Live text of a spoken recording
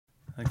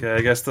Okay,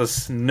 I guess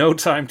there's no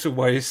time to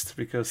waste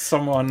because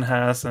someone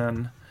has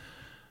an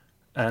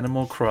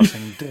Animal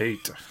Crossing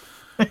date.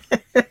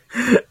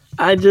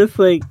 I just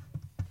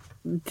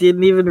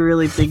didn't even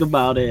really think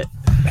about it.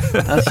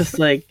 I was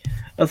like,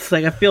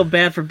 I feel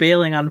bad for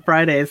bailing on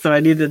Friday, so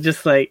I need to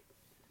just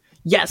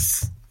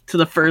yes to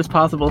the first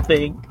possible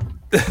thing.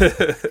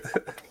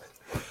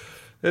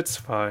 It's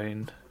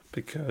fine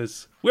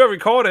because we're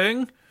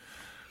recording.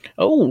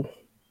 Oh.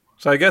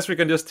 So I guess we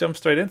can just jump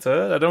straight into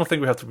it. I don't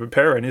think we have to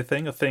prepare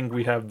anything. I think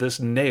we have this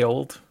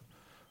nailed.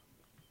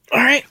 All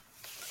right.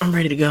 I'm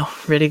ready to go.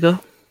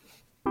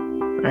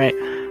 All right.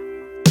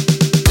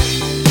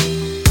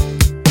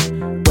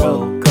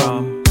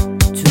 Welcome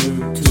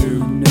to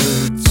Two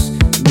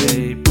Nerds,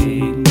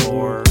 Maybe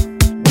More,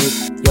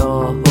 with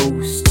your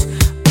host,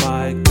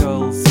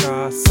 Michael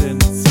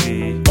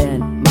Straczynski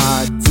and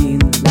Martin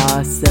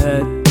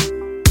Larsen.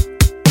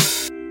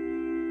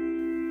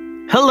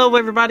 Hello,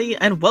 everybody,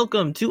 and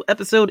welcome to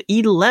episode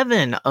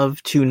 11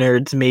 of Two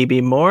Nerds,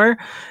 Maybe More.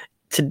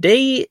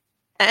 Today,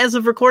 as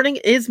of recording,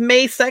 is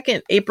May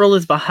 2nd. April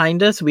is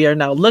behind us. We are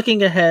now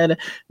looking ahead.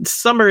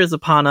 Summer is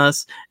upon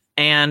us.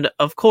 And,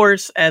 of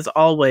course, as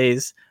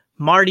always,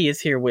 Marty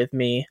is here with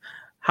me.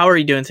 How are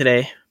you doing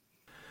today?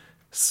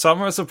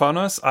 Summer is upon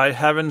us. I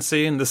haven't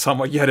seen the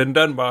summer yet in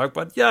Denmark,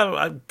 but yeah,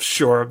 I'm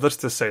sure. Let's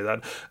just say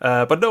that.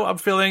 But no, I'm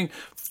feeling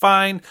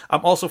fine.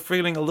 I'm also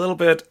feeling a little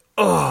bit,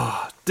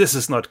 this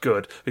is not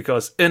good,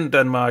 because in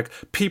Denmark,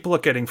 people are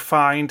getting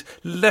fined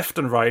left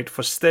and right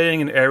for staying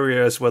in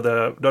areas where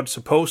they're not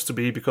supposed to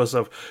be because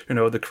of,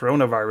 the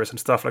coronavirus and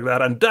stuff like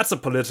that. And that's a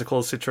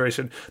political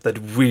situation that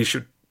we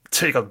should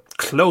take a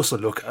closer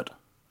look at.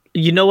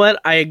 You know what?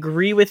 I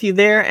agree with you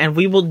there, and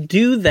we will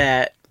do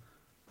that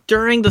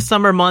during the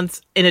summer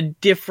months in a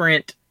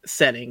different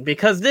setting,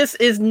 because this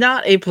is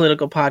not a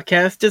political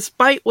podcast,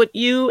 despite what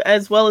you,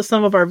 as well as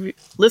some of our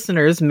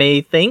listeners,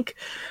 may think.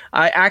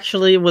 I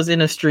actually was in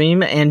a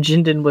stream, and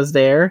Jinden was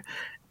there,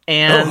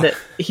 and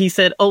he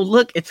said, "Oh,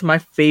 look, it's my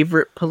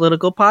favorite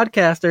political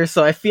podcaster,"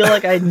 so I feel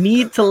like I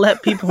need to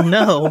let people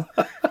know,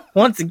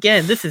 once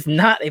again, this is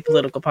not a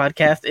political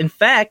podcast. In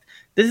fact,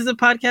 this is a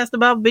podcast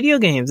about video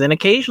games, and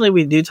occasionally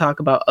we do talk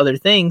about other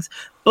things,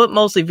 but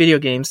mostly video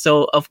games.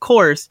 So, of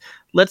course,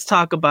 let's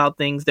talk about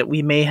things that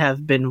we may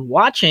have been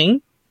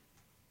watching.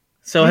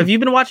 So, have you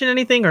been watching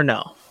anything or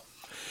no?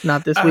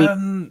 Not this week?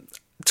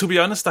 To be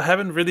honest, I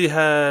haven't really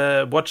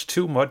watched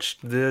too much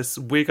this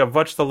week. I've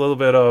watched a little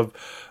bit of,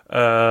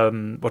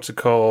 what's it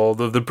called?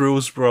 The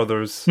Bruce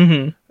Brothers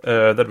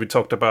that we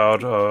talked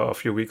about a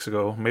few weeks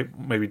ago.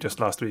 Maybe just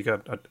last week.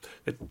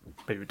 It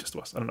maybe just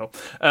was. I don't know.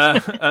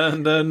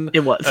 And then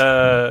It was.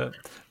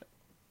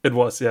 It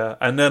was, yeah.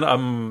 And then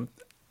I'm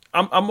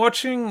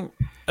watching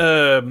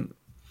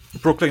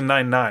Brooklyn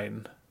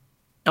Nine-Nine.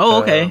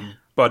 Oh, okay.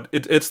 But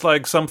it's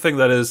like something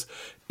that is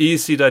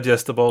easy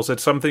digestible. So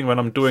it's something when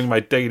I'm doing my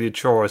daily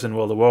chores in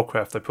World of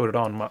Warcraft, I put it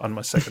on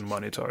my second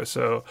monitor.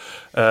 So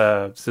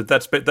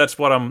that's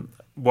what I'm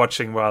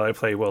watching while I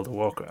play World of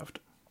Warcraft.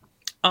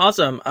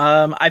 Awesome.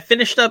 I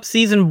finished up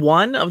season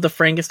 1 of the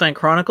Frankenstein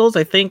Chronicles.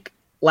 I think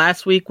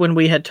last week when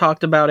we had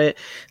talked about it,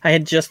 I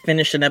had just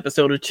finished an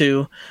episode or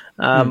two.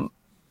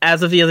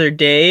 As of the other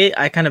day,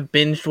 I kind of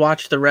binge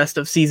watched the rest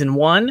of season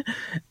 1,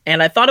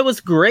 and I thought it was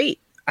great.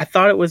 I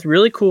thought it was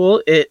really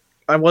cool.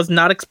 I was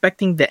not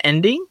expecting the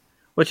ending,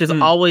 which is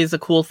always a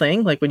cool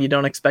thing, like when you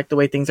don't expect the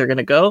way things are going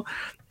to go.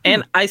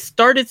 And I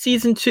started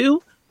season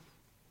 2.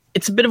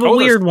 It's a bit of a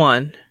weird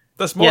one.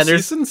 There's more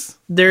seasons?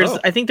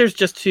 I think there's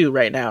just 2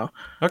 right now.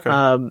 Okay.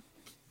 And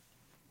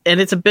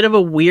it's a bit of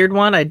a weird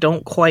one. I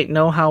don't quite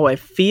know how I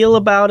feel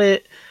about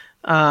it.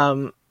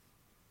 So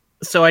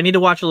I need to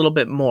watch a little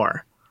bit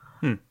more.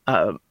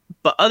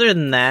 But other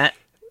than that...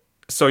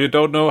 So you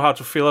don't know how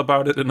to feel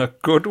about it in a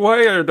good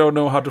way, or you don't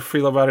know how to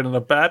feel about it in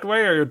a bad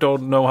way, or you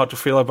don't know how to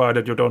feel about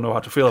it, you don't know how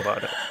to feel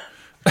about it?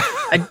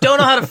 I don't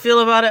know how to feel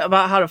about it,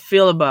 how to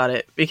feel about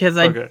it, because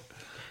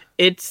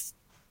it's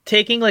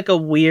taking like a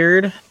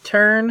weird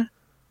turn.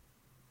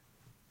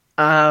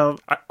 I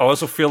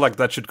also feel like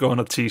that should go on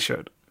a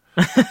t-shirt.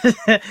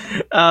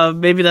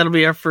 Maybe that'll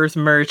be our first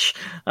merch.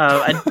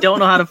 I don't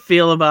know how to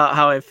feel about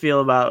how I feel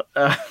about...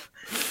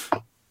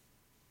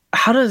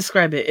 how to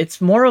describe it?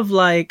 It's more of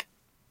like...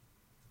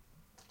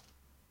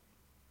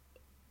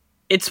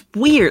 It's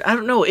weird. I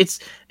don't know. It's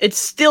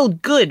still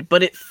good,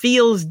 but it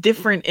feels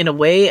different in a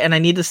way. And I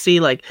need to see,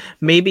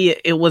 maybe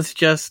it was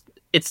just,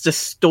 it's the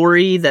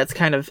story that's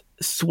kind of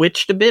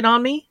switched a bit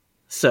on me.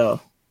 So.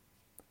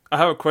 I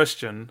have a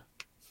question.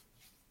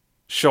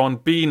 Sean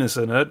Bean is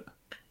in it.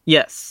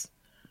 Yes.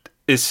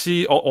 Is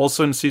he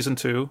also in season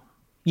 2?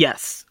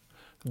 Yes.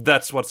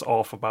 That's what's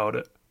off about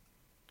it.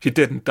 He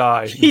didn't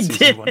die in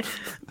season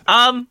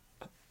 1.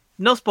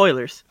 No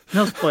spoilers.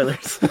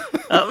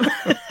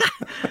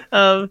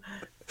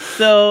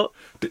 So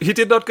he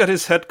did not get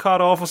his head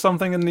cut off or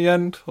something in the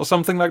end, or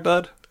something like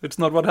that. It's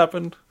not what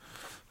happened.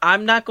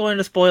 I'm not going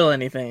to spoil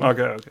anything.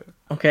 Okay.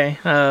 Okay.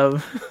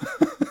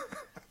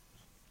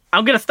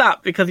 I'm gonna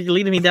stop because you're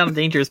leading me down a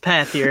dangerous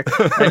path here.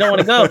 I don't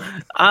want to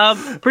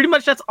go. Pretty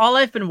much that's all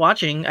I've been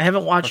watching. I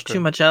haven't watched too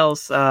much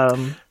else.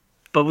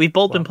 But we've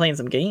both been playing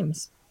some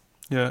games.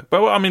 Yeah,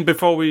 but I mean,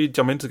 before we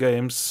jump into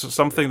games,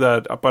 something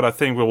but I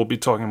think we will be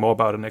talking more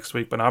about it next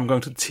week, but I'm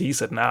going to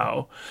tease it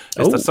now.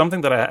 Is that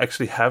something that I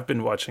actually have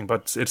been watching,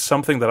 but it's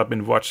something that I've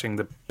been watching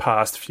the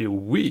past few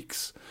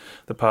weeks,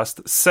 the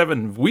past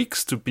 7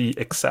 weeks to be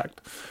exact,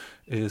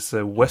 is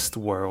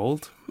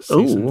Westworld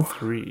Season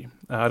 3.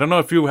 I don't know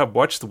if you have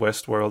watched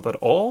Westworld at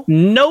all.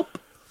 Nope.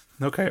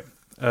 Okay.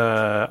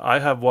 I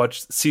have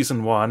watched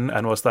Season 1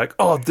 and was like,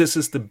 oh, this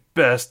is the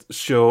best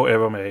show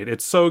ever made.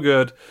 It's so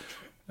good.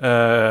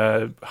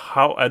 And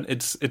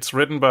it's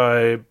written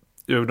by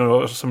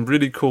some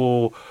really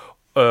cool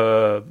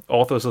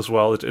authors as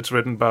well. It's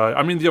written by,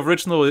 I mean, the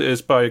original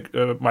is by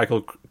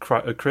Michael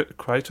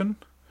Crichton.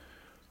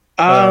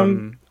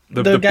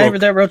 The guy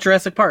that wrote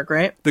Jurassic Park,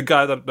 right? The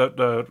guy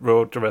that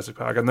wrote Jurassic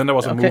Park, and then there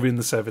was a movie in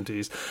the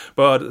 70s.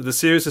 But the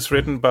series is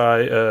written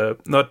by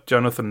not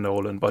Jonathan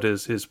Nolan, but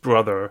his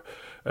brother.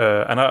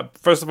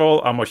 First of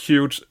all, I'm a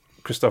huge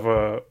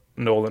Christopher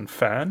Nolan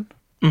fan.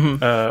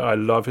 Mm-hmm. I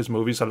love his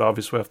movies. I love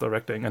his way of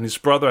directing, and his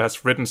brother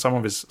has written some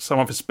of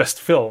his best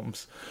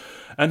films.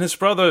 And his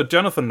brother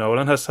Jonathan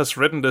Nolan has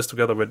written this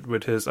together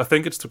with his. I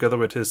think it's together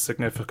with his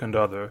significant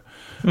other.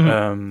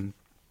 Mm-hmm.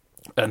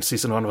 And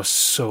season 1 was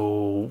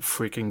so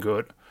freaking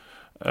good,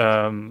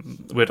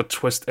 with a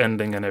twist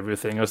ending and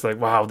everything. I was like,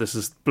 wow, this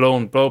is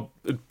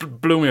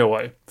it blew me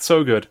away.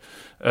 So good.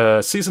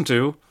 Season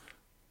 2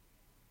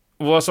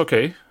 was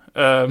okay.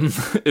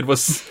 It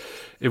was.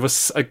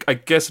 I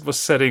guess it was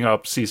setting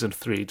up season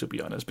 3, to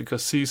be honest,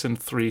 because season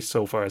 3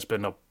 so far has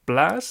been a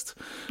blast.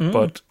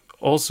 But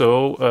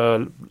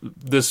also,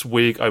 this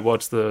week I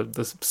watched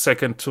the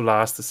second to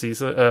last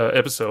season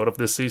episode of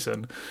this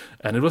season,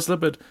 and it was a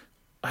little bit.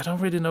 I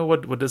don't really know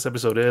what this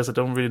episode is. I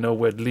don't really know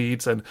where it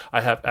leads, and I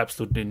have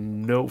absolutely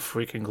no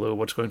freaking clue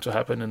what's going to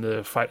happen in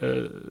the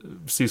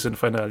season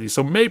finale.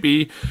 So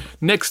maybe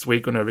next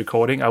week when we're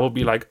recording, I will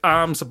be like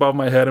arms above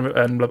my head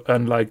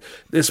and like,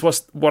 this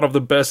was one of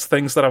the best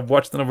things that I've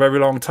watched in a very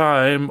long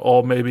time,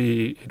 or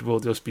maybe it will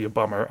just be a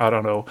bummer. I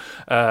don't know.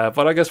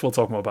 But I guess we'll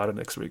talk more about it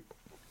next week.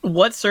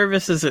 What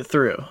service is it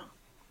through?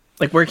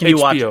 Like, where can you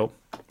watch it?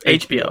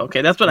 HBO.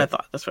 Okay, that's what I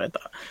thought.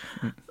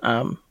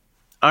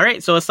 All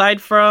right, so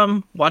aside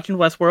from watching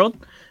Westworld,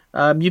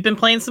 you've been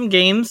playing some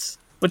games.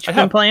 What you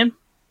been playing?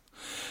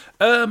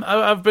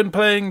 I've been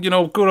playing, good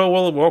old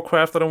World of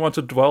Warcraft. I don't want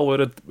to dwell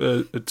with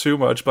it too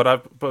much, but I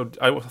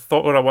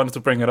thought I wanted to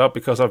bring it up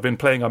because I've been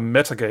playing a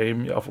meta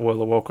game of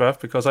World of Warcraft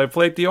because I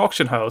played the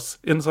auction house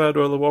inside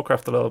World of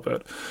Warcraft a little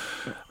bit,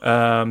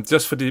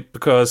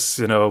 because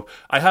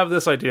I have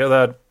this idea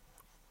that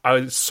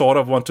I sort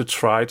of want to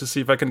try to see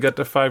if I can get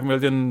the 5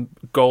 million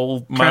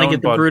gold mount. Trying to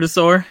get the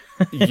Brutosaur?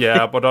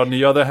 Yeah, but on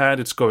the other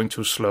hand, it's going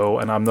too slow,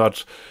 and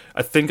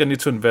I think I need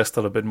to invest a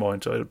little bit more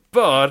into it.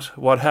 But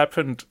what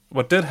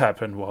did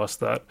happen was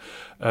that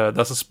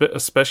there's a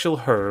special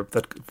herb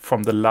that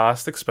from the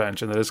last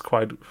expansion that is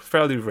quite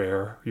fairly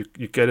rare.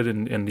 You get it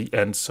in the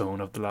end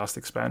zone of the last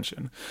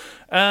expansion.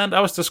 And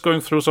I was just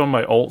going through some of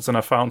my alts, and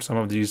I found some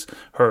of these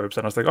herbs,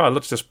 and I was like,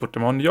 let's just put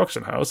them on the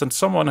auction house. And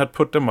someone had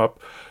put them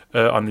up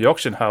on the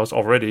auction house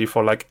already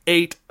for like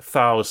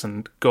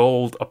 8,000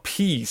 gold a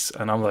piece.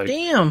 And I'm like,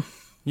 damn.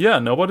 Yeah,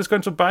 nobody's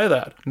going to buy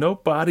that.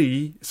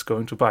 Nobody is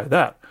going to buy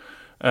that.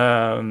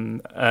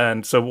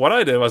 And so what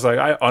I did was like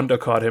I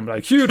undercut him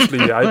like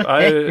hugely.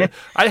 I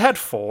had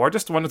 4,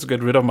 just wanted to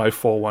get rid of my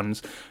 4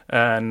 ones,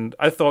 and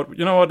I thought,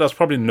 you know what, there's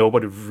probably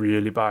nobody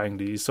really buying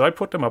these, so I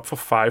put them up for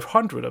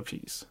 500 a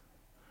piece,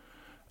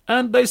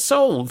 and they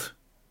sold.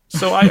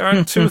 So I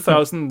earned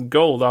 2,000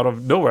 gold out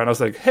of nowhere, and I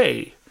was like,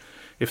 hey,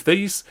 if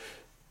there's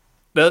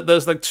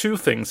like 2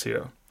 things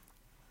here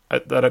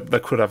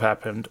that could have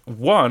happened.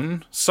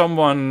 One,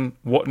 someone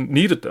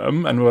needed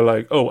them and were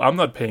like, "Oh, I'm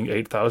not paying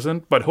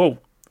 8,000, but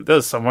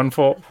there's someone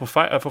for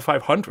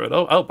 500.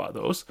 I'll buy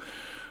those."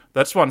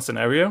 That's one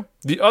scenario.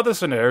 The other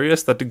scenario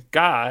is that the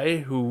guy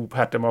who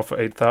had them off for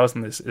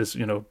 8,000 is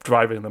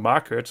driving the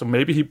market. So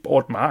maybe he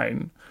bought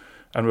mine,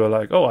 and we were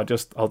like, "Oh,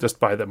 I'll just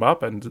buy them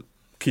up and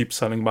keep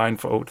selling mine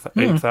for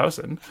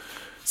 8,000."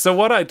 So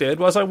what I did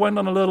was I went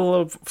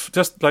on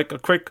just like a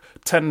quick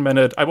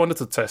 10-minute, I wanted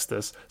to test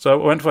this.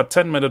 So I went for a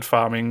 10-minute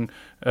farming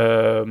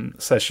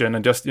session,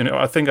 and just,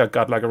 I think I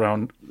got like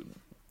around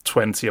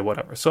 20 or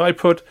whatever. So I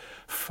put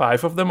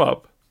 5 of them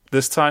up,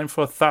 this time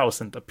for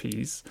 1,000 a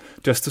piece,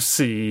 just to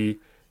see,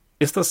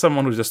 is there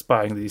someone who's just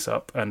buying these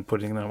up and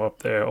putting them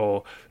up there,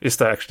 or is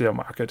there actually a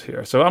market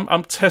here? So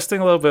I'm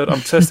testing a little bit.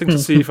 I'm testing to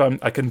see if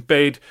I can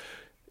bait.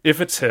 If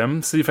it's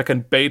him, see if I can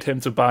bait him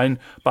to buy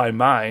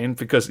mine,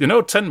 because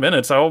 10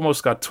 minutes I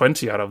almost got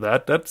 20 out of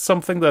that. That's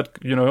something that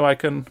I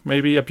can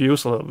maybe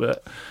abuse a little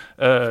bit.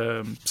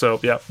 So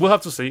yeah, we'll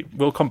have to see.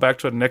 We'll come back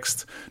to it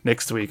next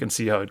week and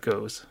see how it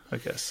goes, I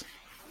guess.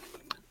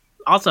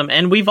 Awesome.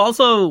 And we've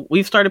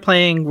started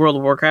playing World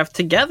of Warcraft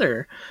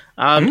together.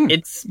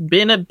 It's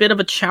been a bit of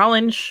a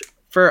challenge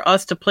for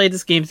us to play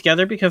this game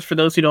together, because for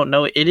those who don't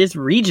know, it is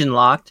region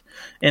locked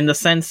in the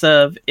sense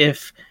of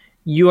if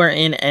you are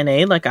in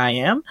NA like I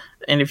am,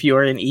 and if you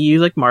are in EU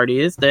like Marty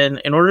is, then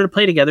in order to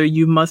play together,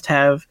 you must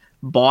have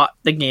bought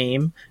the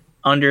game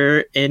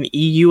under an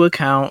EU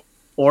account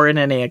or an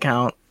NA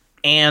account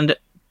and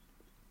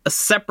a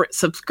separate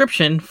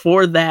subscription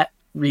for that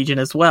region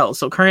as well.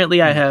 So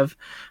currently I have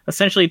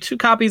essentially 2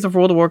 copies of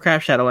World of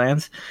Warcraft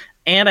Shadowlands,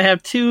 and I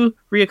have 2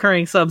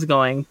 reoccurring subs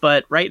going,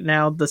 but right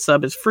now the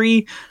sub is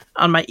free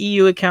on my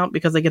EU account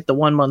because I get the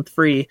 1 month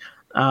free.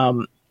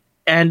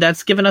 And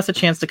that's given us a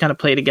chance to kind of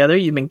play together.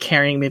 You've been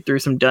carrying me through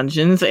some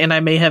dungeons, and I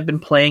may have been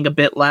playing a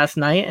bit last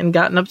night and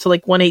gotten up to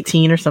like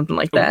 118 or something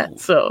like that. Ooh,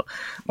 so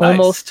nice.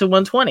 Almost to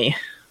 120.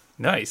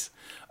 Nice.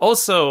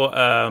 Also,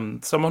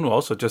 someone who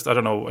also just, I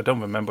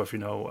don't remember if you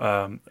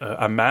know,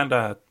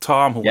 Amanda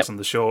Tom, who was on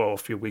the show a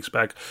few weeks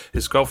back,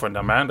 his girlfriend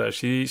Amanda,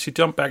 she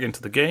jumped back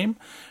into the game,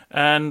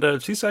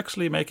 and she's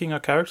actually making a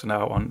character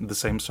now on the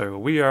same server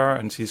we are,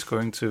 and she's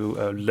going to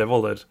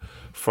level it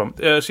from,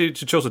 she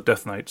chose a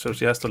Death Knight, so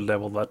she has to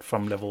level that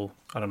from level,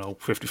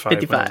 55.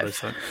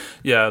 55.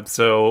 Yeah,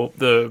 so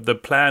the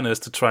plan is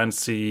to try and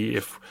see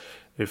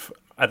if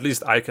at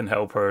least I can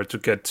help her to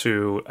get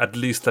to at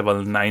least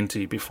level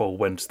 90 before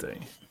Wednesday.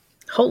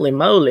 Holy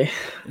moly.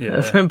 Yeah.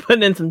 I've been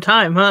putting in some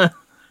time, huh?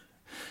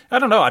 I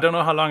don't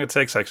know how long it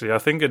takes, actually. I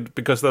think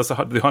because there's the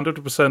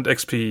 100%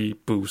 XP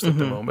boost at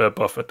the moment,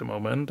 buff at the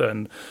moment,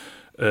 and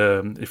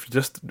if you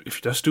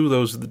just do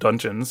those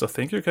dungeons, I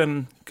think you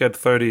can get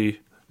 30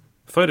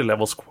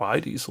 levels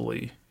quite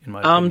easily, in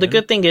my opinion. The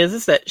good thing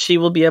is that she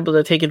will be able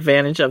to take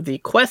advantage of the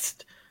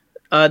quest,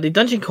 the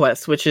dungeon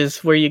quest, which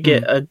is where you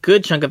get a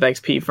good chunk of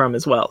XP from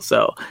as well.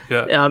 So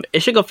it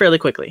should go fairly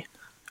quickly.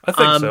 I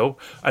think so.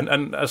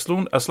 And as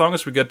long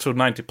as we get to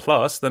 90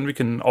 plus, then we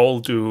can all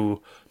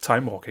do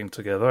time walking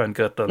together and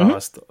get the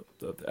last,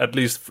 at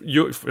least for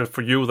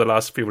you, the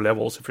last few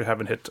levels, if you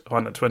haven't hit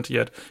 120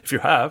 yet. If you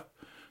have,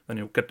 then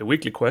you get the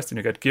weekly quest and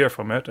you get gear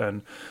from it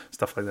and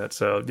stuff like that.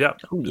 So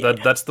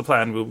that's the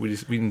plan.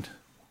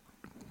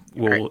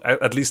 We'll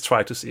at least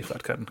try to see if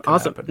that can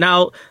awesome happen.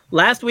 Now,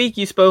 last week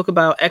you spoke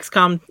about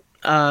XCOM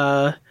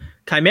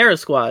Chimera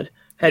Squad.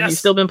 Have you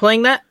still been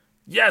playing that?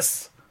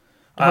 Yes.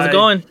 How's it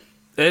going?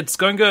 It's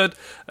going good.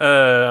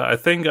 I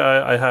think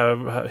I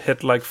have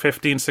hit like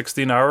 15,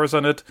 16 hours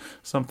on it,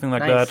 something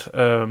like that.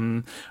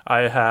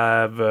 I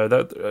have,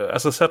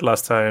 as I said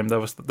last time,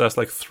 there's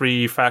like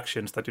 3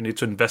 factions that you need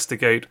to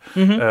investigate.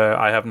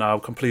 I have now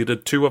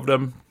completed 2 of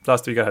them.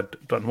 Last week I had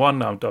done 1,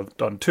 now I've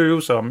done 2,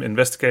 so I'm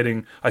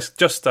investigating. I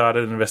just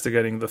started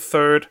investigating the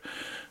 3rd.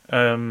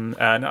 And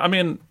I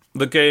mean,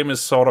 the game is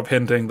sort of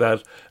hinting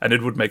that, and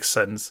it would make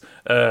sense,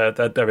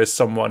 that there is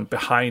someone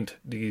behind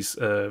these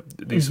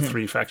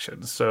 3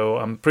 factions. So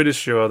I'm pretty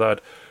sure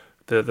that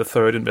the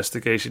 3rd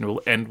investigation will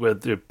end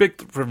with the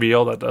big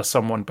reveal that there's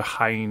someone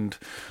behind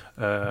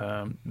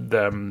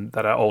them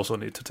that I also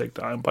need to take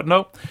down. But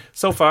no,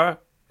 so far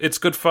it's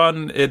good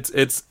fun. It's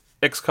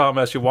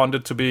XCOM as you want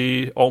it to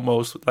be,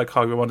 almost like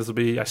how you want it to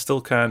be. I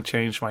still can't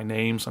change my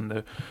names on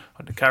the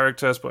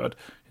characters, but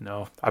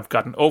I've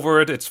gotten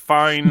over it. It's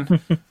fine.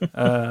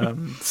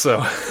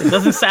 So it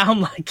doesn't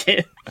sound like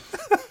it.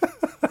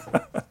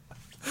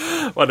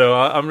 Well, no,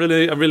 I'm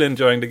really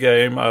enjoying the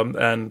game,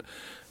 and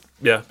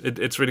yeah,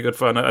 it's really good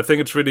fun. I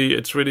think it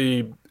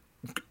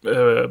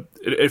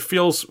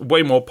feels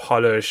way more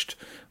polished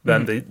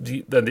than the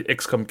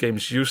XCOM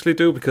games usually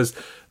do, because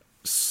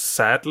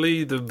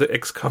sadly, the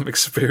XCOM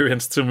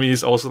experience to me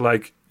is also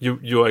like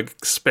you're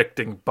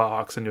expecting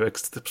bugs and you're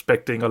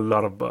expecting a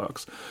lot of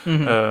bugs.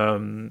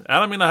 And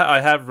I mean,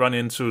 I have run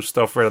into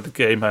stuff where the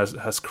game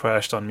has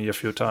crashed on me a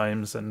few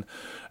times, and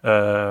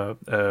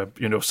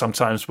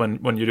sometimes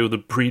when you do the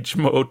breach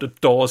mode, the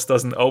doors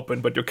doesn't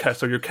open, but your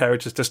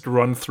characters just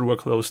run through a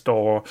closed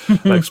door,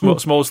 like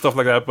small stuff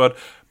like that.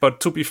 But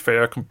to be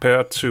fair,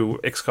 compared to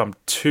XCOM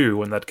 2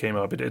 when that came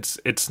up,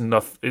 it's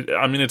not.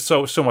 I mean, it's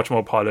so much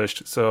more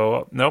polished.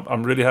 So no,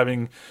 I'm really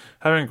having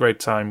a great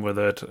time with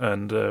it,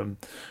 and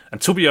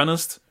to be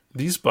honest,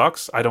 these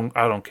bugs, I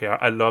don't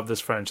care. I love this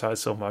franchise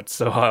so much,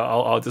 so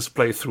I'll just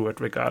play through it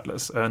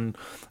regardless. And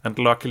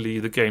luckily,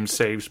 the game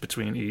saves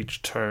between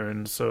each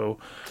turn, so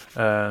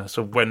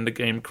when the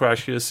game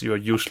crashes, you are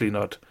usually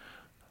not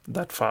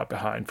that far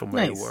behind from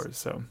where you were.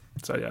 So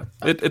yeah,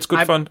 it's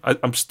good fun.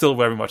 I'm still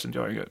very much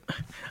enjoying it.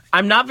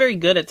 I'm not very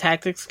good at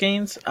tactics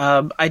games.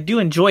 I do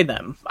enjoy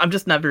them. I'm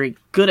just not very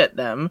good at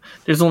them.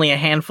 There's only a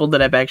handful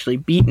that I've actually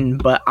beaten,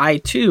 but I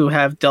too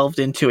have delved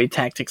into a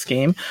tactics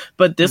game.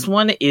 But this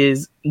one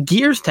is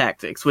Gears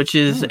Tactics, which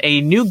is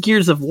a new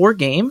Gears of War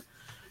game,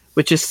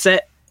 which is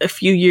set a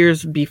few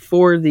years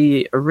before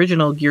the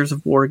original Gears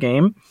of War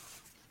game.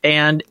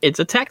 And it's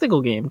a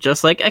tactical game,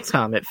 just like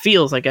XCOM. It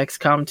feels like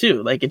XCOM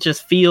too. Like, it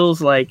just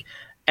feels like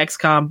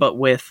XCOM, but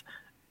with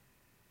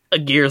a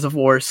Gears of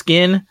War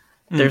skin.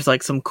 There's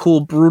like some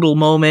cool brutal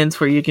moments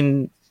where you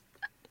can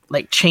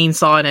like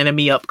chainsaw an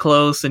enemy up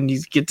close and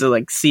you get to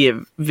like see it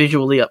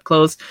visually up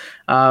close.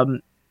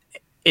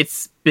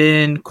 it's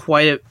been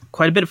quite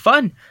a bit of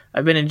fun.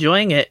 I've been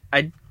enjoying it.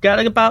 I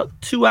got about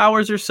 2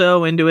 hours or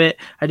so into it.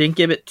 I didn't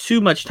give it too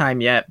much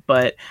time yet,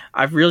 but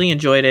I've really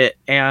enjoyed it.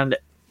 And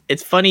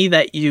it's funny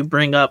that you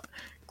bring up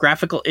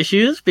graphical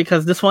issues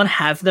because this one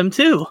has them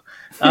too.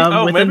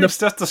 Maybe it's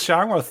just a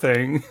genre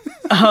thing.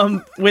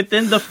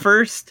 Within the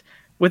first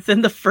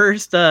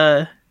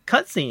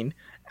cutscene,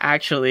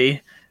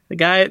 actually,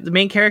 the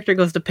main character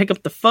goes to pick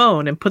up the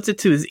phone and puts it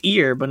to his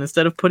ear, but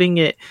instead of putting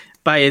it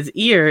by his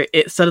ear,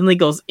 it suddenly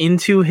goes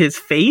into his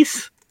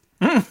face.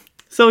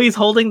 So he's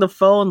holding the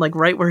phone like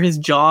right where his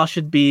jaw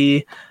should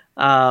be.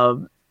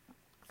 And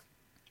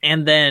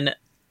then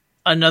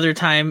another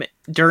time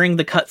during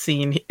the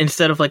cutscene,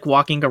 instead of like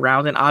walking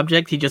around an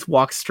object, he just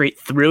walks straight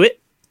through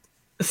it.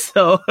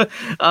 So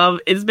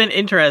it's been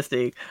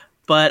interesting.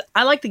 But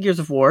I like the Gears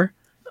of War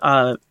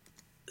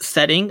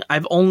setting.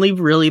 I've only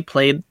really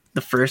played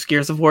the first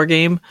Gears of War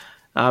game.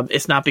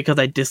 It's not because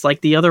I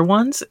dislike the other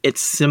ones.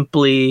 It's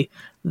simply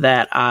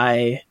that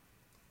I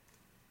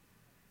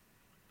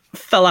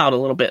fell out a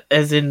little bit,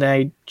 as in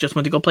I just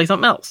went to go play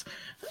something else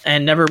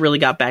and never really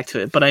got back to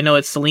it. But I know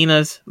it's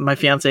Selena's, my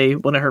fiance,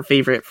 one of her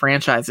favorite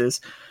franchises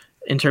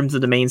in terms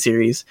of the main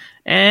series.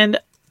 And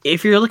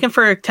if you're looking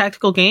for a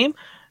tactical game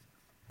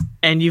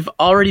and you've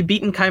already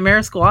beaten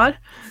Chimera Squad,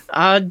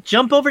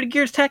 jump over to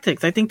Gears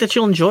Tactics. I think that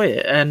you'll enjoy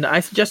it, and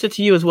I suggest it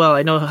to you as well.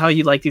 I know how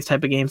you like these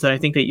type of games, and I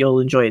think that you'll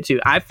enjoy it too.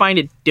 I find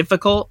it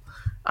difficult.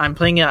 I'm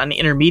playing it on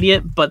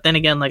intermediate, but then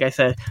again, like I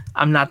said,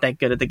 I'm not that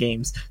good at the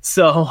games,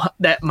 so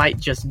that might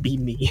just be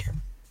me.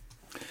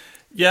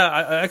 Yeah,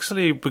 I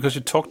actually, because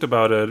you talked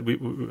about it,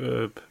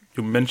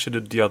 you mentioned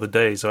it the other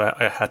day, so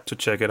I had to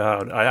check it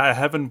out. I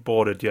haven't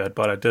bought it yet,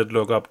 but I did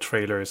look up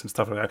trailers and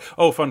stuff like that.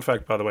 Oh, fun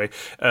fact, by the way,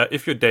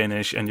 if you're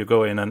Danish and you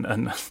go in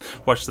and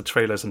watch the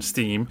trailers on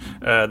Steam,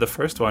 the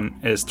first one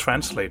is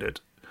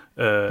translated.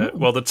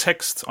 Well, the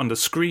text on the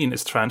screen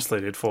is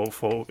translated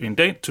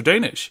to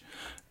Danish.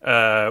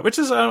 Which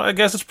is, I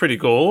guess, it's pretty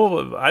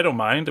cool. I don't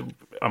mind.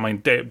 I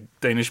mean,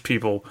 Danish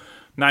people,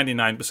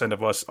 99%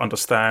 of us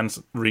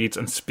understands, reads,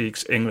 and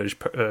speaks English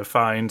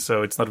fine,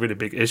 so it's not really a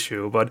big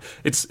issue. But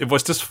it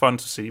was just fun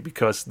to see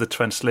because the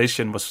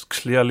translation was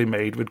clearly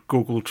made with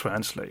Google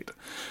Translate.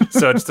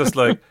 So it's just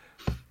like,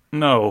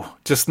 no.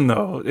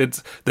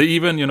 They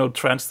even,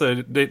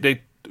 translate.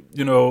 They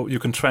you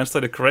can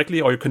translate it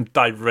correctly, or you can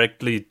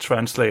directly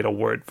translate a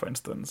word, for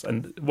instance.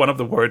 And one of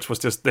the words was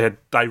just they had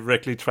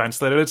directly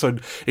translated it, so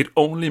it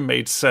only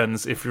made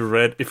sense if you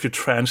directly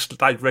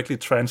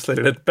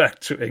translated it back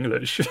to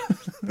English.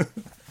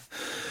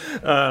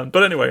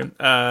 But anyway,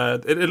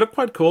 it looked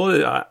quite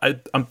cool. I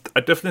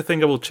definitely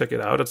think I will check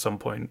it out at some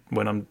point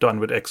when I'm done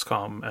with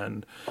XCOM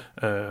and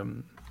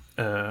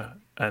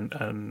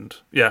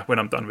when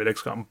I'm done with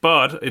XCOM.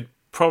 But it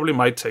probably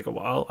might take a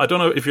while. I don't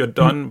know if you're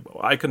done.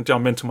 I can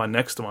jump into my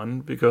next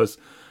one because...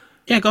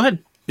 Yeah, go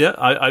ahead. Yeah,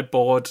 I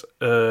bought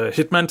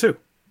Hitman 2.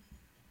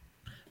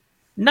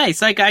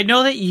 Nice. Like, I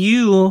know that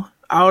you,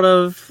 out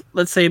of,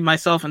 let's say,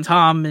 myself and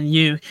Tom, and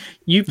you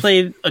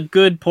played a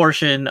good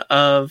portion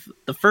of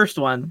the first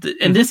one.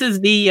 And this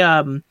is the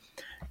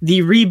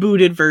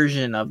rebooted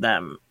version of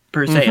them,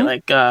 per se.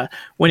 Like,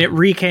 when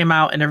it came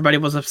out and everybody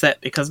was upset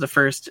because the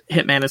first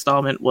Hitman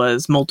installment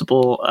was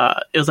multiple...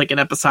 it was like an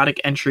episodic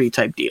entry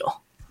type deal.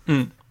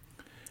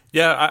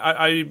 Yeah,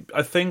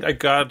 I think I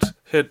got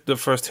the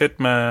first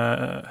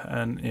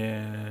Hitman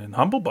in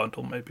Humble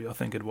Bundle, maybe. I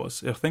think it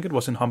was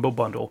in Humble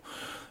Bundle.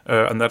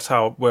 And that's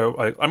I've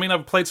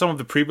played some of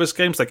the previous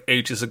games like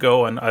ages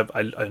ago, and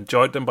I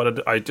enjoyed them,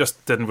 but I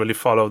just didn't really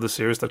follow the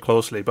series that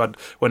closely. But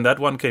when that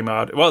one came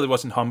out, well, it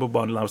was in Humble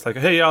Bundle, I was like,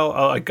 hey,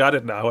 I got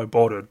it now, I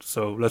bought it,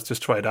 so let's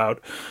just try it out.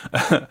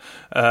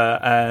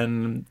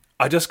 And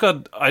I just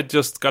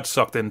got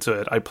sucked into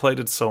it. I played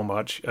it so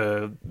much.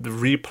 The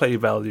replay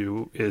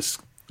value is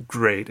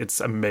great.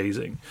 It's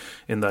amazing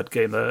in that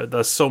game.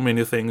 There's so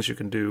many things you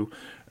can do.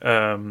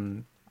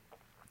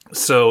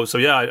 So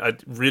yeah, I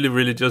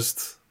really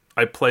just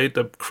I played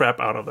the crap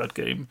out of that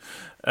game.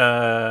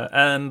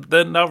 And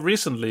then now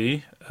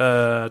recently,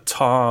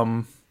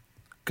 Tom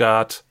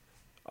got...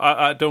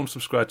 I don't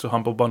subscribe to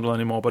Humble Bundle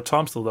anymore, but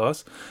Tom still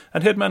does.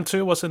 And Hitman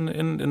 2 was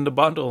in the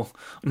bundle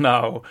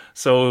now.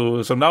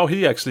 So now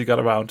he actually got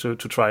around to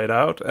try it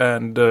out.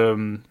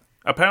 And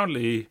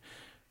apparently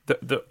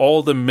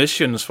all the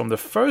missions from the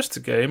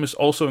first game is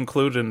also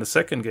included in the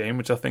second game,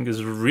 which I think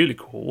is really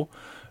cool.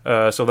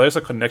 So there's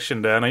a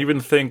connection there. And I even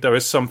think there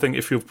is something,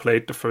 if you've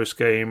played the first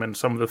game and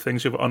some of the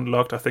things you've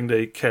unlocked, I think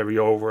they carry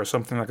over or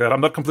something like that.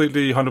 I'm not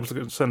completely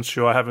 100%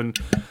 sure. I haven't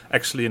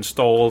actually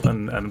installed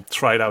and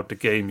tried out the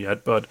game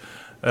yet. But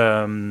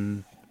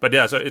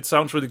yeah, so it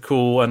sounds really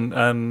cool. And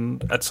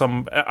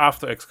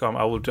after XCOM,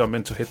 I will jump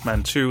into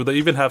Hitman 2. They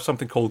even have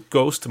something called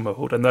Ghost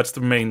Mode. And that's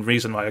the main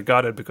reason why I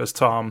got it, because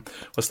Tom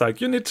was like,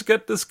 you need to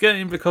get this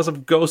game because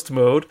of Ghost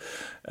Mode.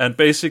 And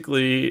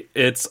basically,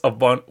 it's a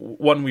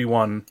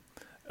 1v1.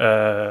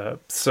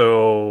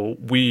 So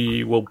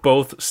we will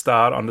both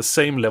start on the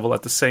same level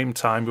at the same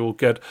time. We will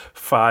get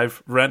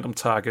 5 random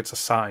targets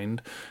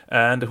assigned,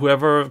 and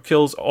whoever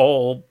kills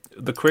all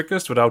the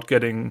quickest without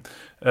getting,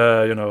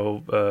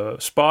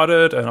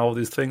 spotted and all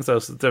these things.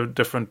 There's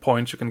different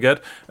points you can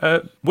get.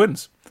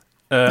 Wins.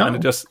 And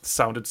it just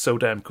sounded so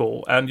damn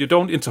cool. And you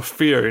don't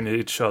interfere in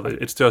each other.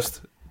 It's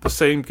just the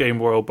same game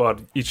world,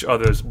 but each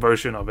other's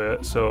version of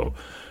it. So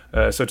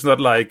it's not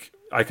like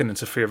I can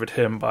interfere with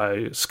him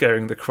by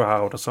scaring the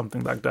crowd or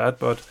something like that.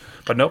 But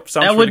nope,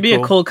 sounds that would really be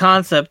cool. a cool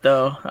concept,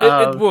 though.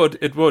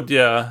 It would,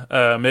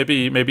 yeah.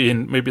 Maybe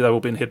that will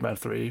be in Hitman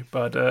 3,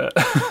 but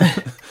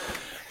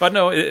but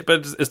no,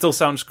 it still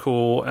sounds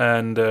cool,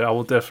 and I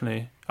will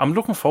definitely. I'm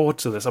looking forward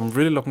to this. I'm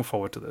really looking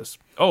forward to this.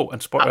 Oh,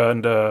 and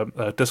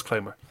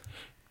disclaimer.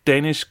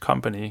 Danish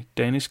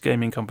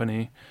gaming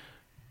company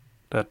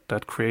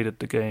that created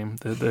the game,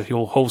 the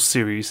whole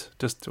series.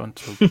 Just want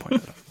to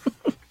point that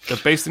out. They're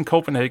based in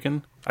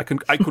Copenhagen. I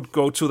could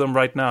go to them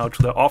right now,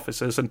 to their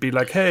offices, and be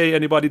like, "Hey,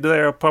 anybody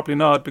there?" Probably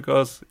not,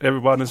 because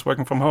everyone is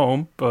working from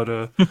home.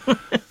 But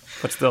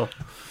but still.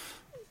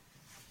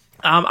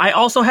 I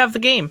also have the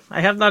game.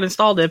 I have not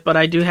installed it, but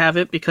I do have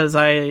it because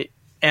I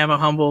am a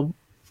Humble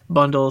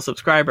Bundle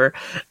subscriber,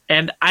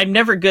 and I'm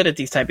never good at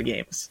these type of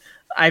games.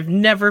 I've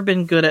never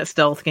been good at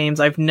stealth games.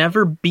 I've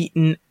never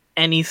beaten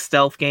any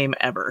stealth game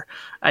ever.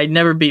 I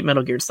never beat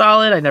Metal Gear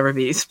Solid. I never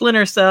beat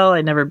Splinter Cell.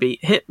 I never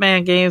beat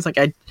Hitman games. Like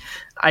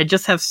I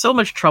just have so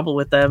much trouble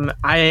with them.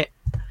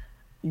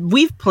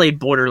 We've played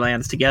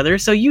Borderlands together,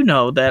 so you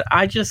know that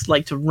I just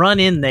like to run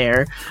in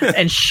there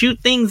and shoot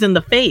things in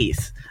the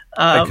face.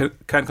 I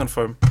can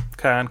confirm.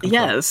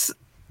 Yes,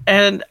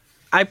 and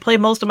I play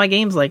most of my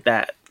games like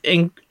that.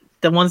 And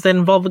the ones that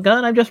involve a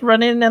gun, I just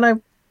run in and I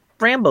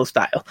Rambo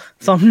style.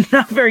 So I'm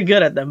not very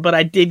good at them, but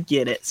I did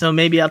get it. So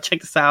maybe I'll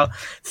check this out,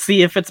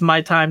 see if it's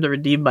my time to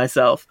redeem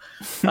myself.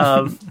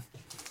 So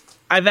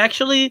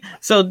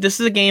this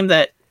is a game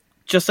that,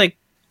 just like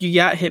you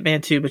got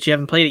Hitman 2, but you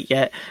haven't played it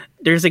yet.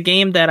 There's a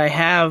game that I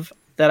have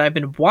that I've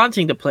been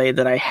wanting to play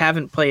that I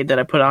haven't played that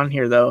I put on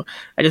here, though.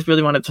 I just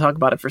really wanted to talk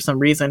about it for some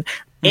reason.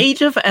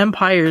 Age of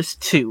Empires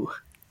 2.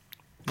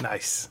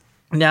 Nice.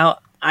 Now,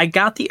 I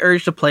got the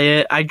urge to play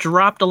it. I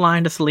dropped a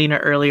line to Selena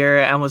earlier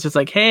and was just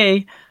like,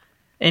 hey,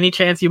 any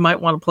chance you might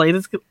want to play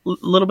this a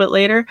little bit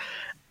later?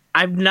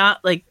 I'm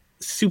not like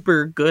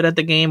super good at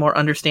the game or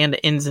understand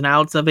the ins and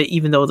outs of it,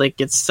 even though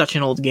like it's such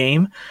an old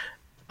game.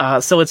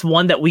 So it's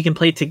one that we can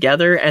play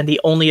together, and the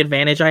only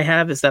advantage I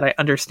have is that I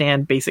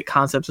understand basic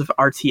concepts of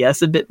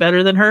RTS a bit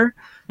better than her.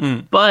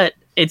 But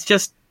it's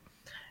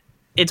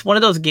one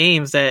of those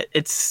games that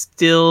it's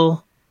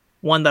still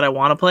one that I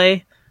want to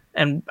play,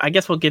 and I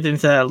guess we'll get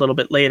into that a little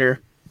bit later.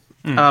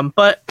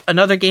 But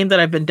another game that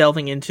I've been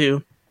delving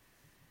into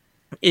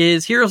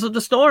is Heroes of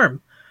the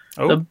Storm,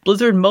 the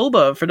Blizzard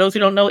MOBA. For those who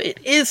don't know, it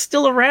is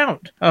still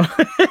around.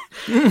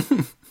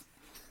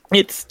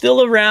 It's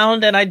still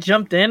around, and I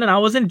jumped in, and I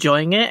was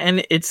enjoying it,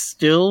 and it's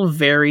still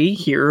very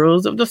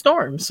Heroes of the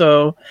Storm.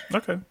 So,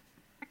 okay,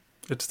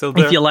 it's still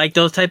there. If you like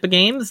those type of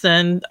games,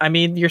 then I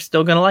mean, you're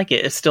still gonna like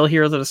it. It's still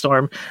Heroes of the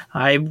Storm.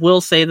 I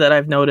will say that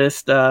I've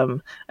noticed. I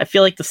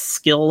feel like the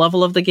skill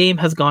level of the game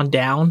has gone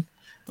down.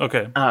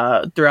 Okay.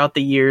 Throughout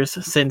the years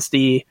since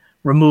the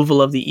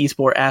removal of the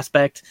esport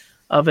aspect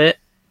of it,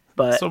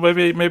 but so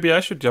maybe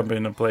I should jump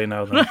in and play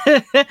now then.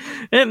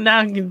 And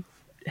now you can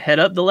head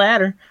up the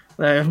ladder.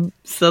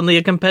 Suddenly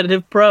a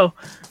competitive pro.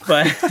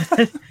 But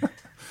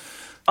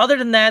other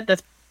than that,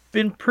 that's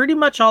been pretty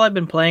much all I've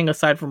been playing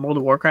aside from World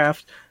of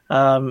Warcraft,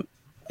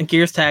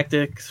 Gears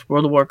Tactics,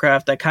 World of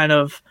Warcraft, that kind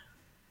of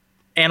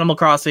Animal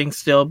Crossing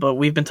still, but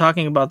we've been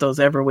talking about those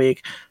every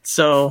week.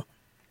 So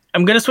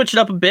I'm going to switch it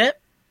up a bit.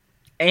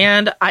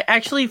 And I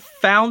actually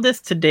found this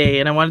today,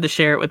 and I wanted to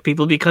share it with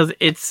people because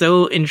it's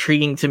so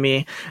intriguing to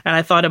me, and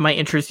I thought it might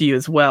interest you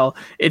as well.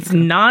 It's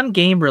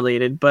non-game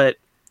related, but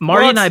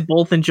Marty and I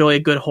both enjoy a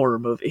good horror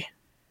movie.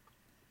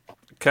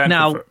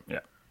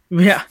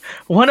 Yeah.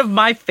 One of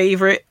my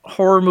favorite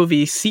horror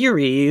movie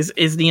series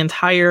is the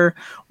entire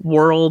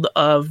world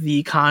of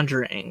The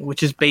Conjuring,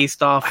 which is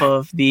based off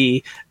of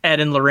the Ed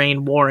and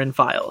Lorraine Warren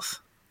files.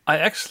 I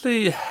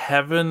actually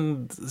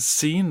haven't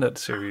seen that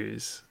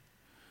series.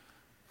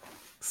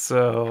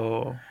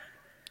 So,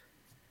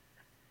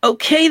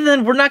 okay,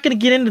 then we're not going to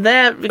get into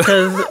that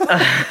because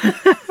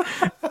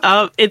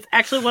it's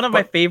actually one of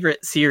my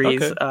favorite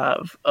series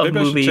of maybe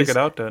movies. I should check it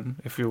out then,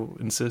 if you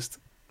insist.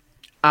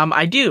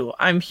 I do.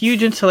 I'm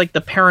huge into like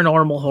the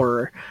paranormal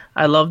horror.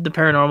 I love the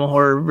paranormal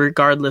horror,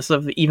 regardless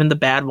of even the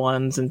bad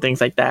ones and things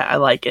like that. I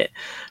like it.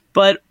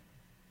 But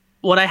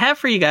what I have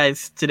for you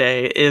guys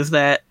today is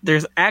that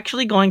there's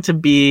actually going to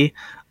be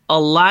a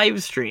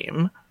live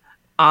stream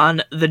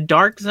on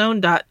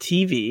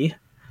thedarkzone.tv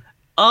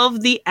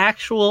of the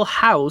actual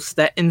house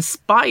that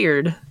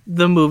inspired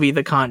the movie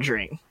The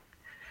Conjuring.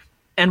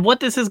 And what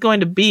this is going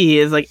to be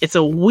is like, it's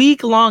a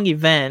week-long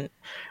event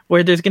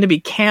where there's going to be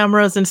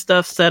cameras and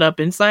stuff set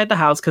up inside the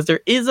house because there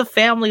is a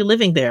family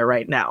living there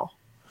right now.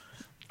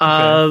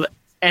 Okay.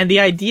 And the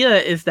idea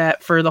is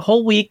that for the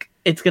whole week,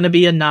 it's going to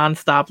be a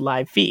non-stop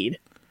live feed.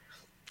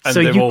 And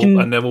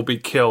they will be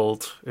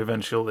killed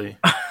eventually.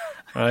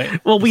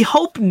 Right? Well, we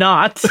hope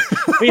not.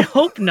 We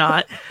hope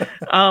not.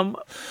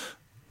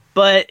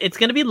 but it's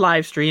going to be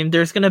live streamed.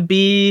 There's going to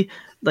be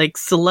like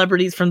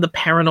celebrities from the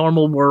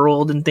paranormal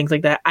world and things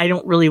like that. I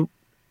don't really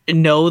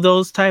know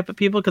those type of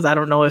people because I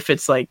don't know if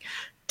it's like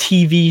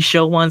TV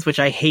show ones, which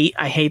I hate.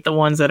 I hate the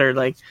ones that are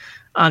like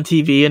on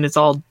TV and it's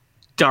all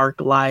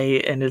dark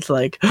light and it's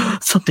like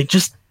something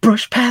just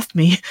brushed past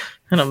me,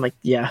 and I'm like,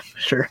 yeah,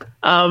 sure.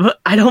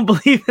 I don't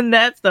believe in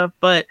that stuff,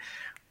 but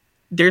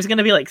there's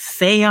gonna be like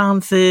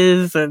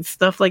seances and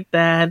stuff like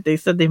that. They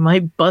said they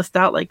might bust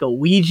out like a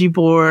Ouija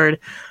board.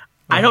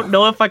 I don't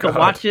know if I could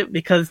watch it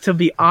because, to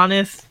be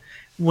honest,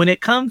 when it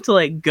comes to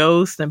like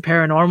ghosts and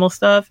paranormal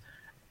stuff,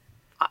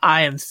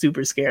 I am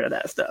super scared of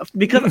that stuff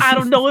because I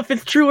don't know if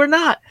it's true or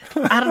not.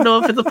 I don't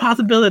know if it's a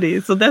possibility.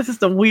 So that's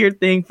just a weird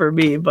thing for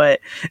me. But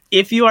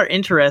if you are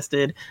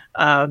interested,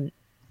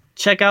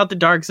 check out the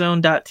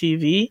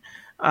darkzone.tv.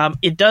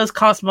 It does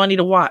cost money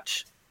to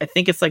watch. I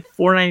think it's like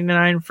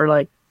 $4.99 for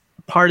like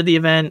part of the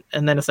event,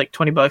 and then it's like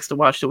 $20 to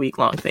watch the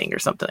week-long thing or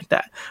something like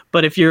that.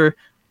 But if you're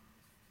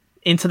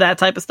into that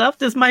type of stuff,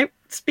 this might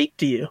speak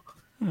to you.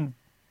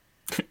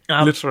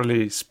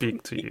 Literally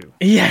speak to you.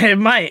 Yeah, it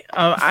might.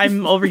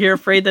 I'm over here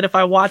afraid that if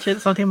I watch it,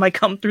 something might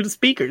come through the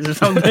speakers or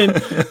something.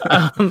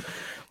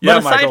 Yeah,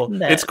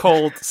 Michael, it's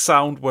called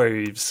sound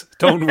waves.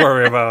 Don't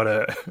worry about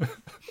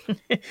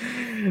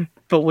it.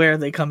 But where are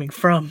they coming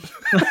from?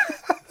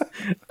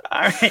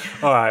 All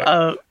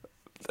right.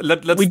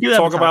 Let's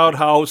talk about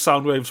how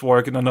sound waves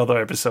work in another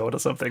episode or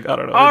something. I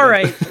don't know. All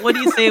right. What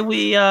do you say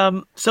we...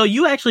 So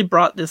you actually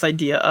brought this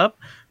idea up,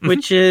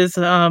 which is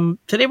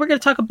today we're going to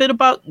talk a bit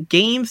about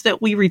games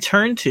that we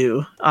return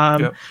to.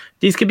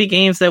 These could be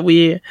games that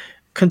we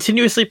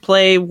continuously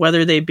play,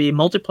 whether they be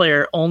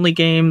multiplayer only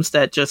games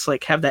that just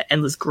like have that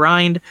endless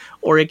grind,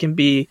 or it can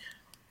be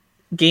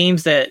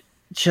games that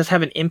just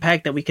have an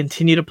impact that we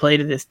continue to play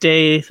to this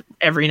day,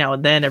 every now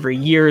and then, every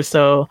year or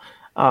so.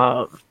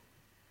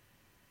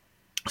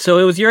 So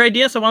it was your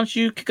idea, so why don't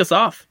you kick us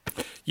off?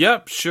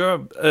 Yeah,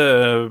 sure.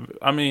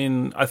 I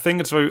mean, I think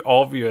it's very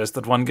obvious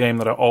that one game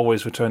that I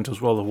always return to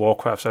is World of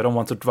Warcraft, so I don't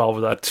want to dwell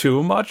with that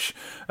too much.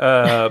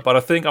 But I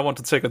think I want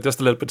to take just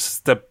a little bit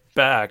step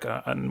back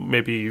and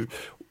maybe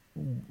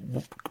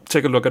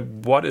take a look at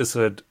what is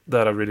it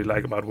that I really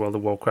like about World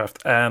of Warcraft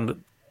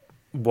and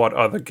what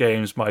other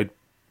games might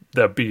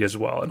there be as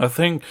well. And I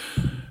think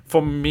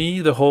for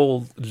me, the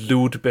whole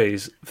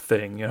loot-based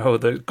thing,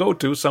 the go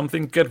do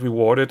something, get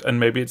rewarded, and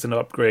maybe it's an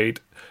upgrade.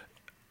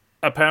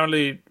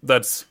 Apparently,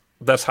 that's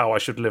how I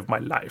should live my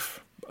life.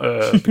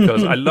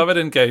 Because I love it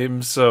in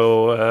games.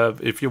 So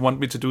if you want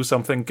me to do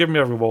something, give me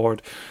a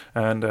reward,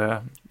 and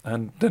then I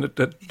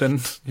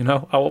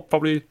will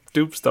probably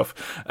do stuff.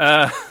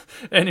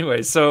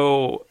 Anyway,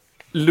 so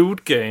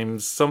loot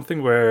games,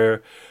 something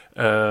where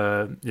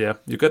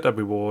you get that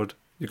reward,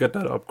 you get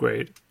that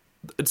upgrade.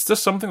 It's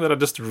just something that I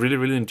just really,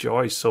 really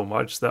enjoy so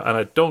much and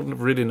I don't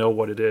really know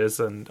what it is,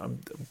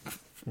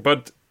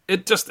 but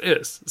it just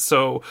is.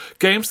 So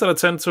games that I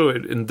tend to,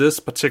 in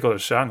this particular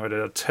genre,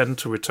 that I tend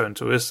to return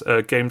to is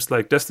games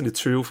like Destiny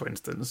 2, for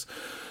instance.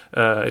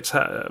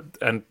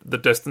 And the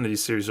Destiny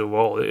series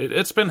overall.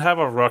 It's been have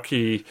a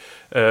rocky,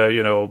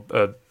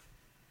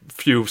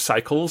 few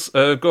cycles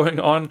going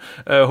on.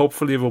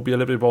 Hopefully it will be a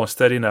little bit more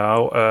steady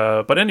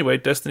now. But anyway,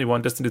 Destiny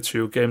 1, Destiny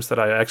 2, games that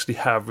I actually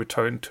have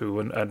returned to,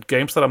 and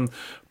games that I'm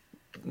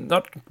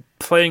not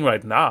playing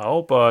right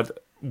now, but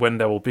when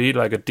there will be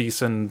like a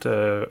decent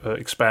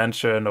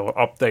expansion or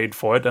update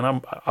for it, then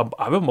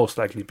I will most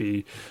likely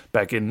be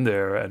back in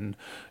there and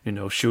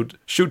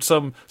shoot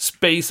some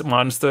space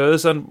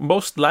monsters, and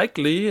most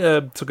likely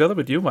together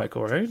with you,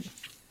 Michael, right?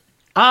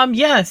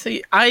 So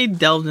I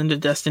delved into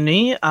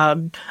Destiny.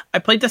 I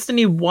played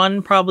Destiny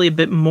 1 probably a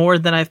bit more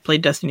than I've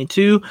played Destiny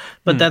 2,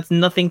 but that's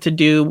nothing to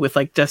do with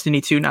like Destiny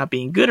 2 not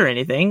being good or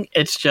anything.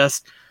 It's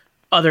just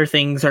other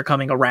things are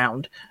coming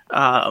around.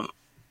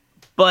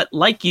 But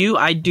like you,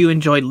 I do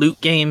enjoy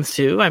loot games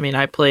too. I mean,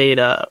 I play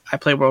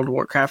World of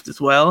Warcraft as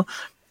well.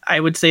 I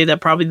would say that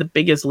probably the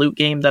biggest loot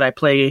game that I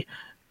play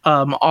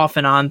off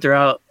and on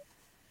throughout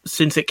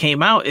since it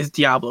came out is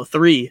Diablo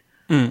 3.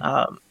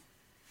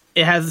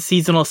 It has a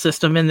seasonal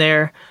system in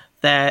there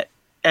that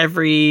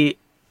every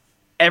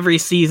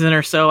season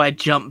or so I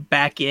jump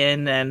back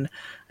in and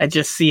I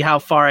just see how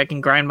far I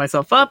can grind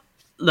myself up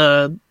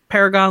the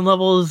Paragon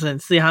levels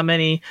and see how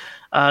many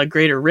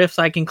greater rifts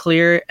I can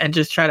clear and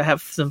just try to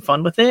have some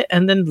fun with it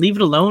and then leave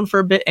it alone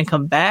for a bit and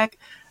come back.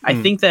 I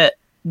think that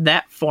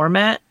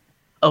format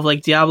of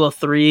like Diablo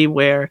 3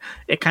 where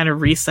it kind of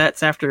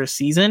resets after a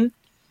season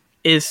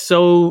is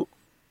so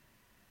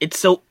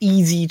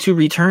easy to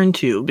return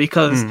to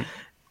because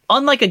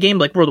unlike a game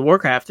like World of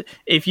Warcraft,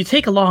 if you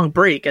take a long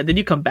break and then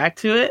you come back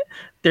to it,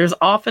 there's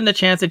often a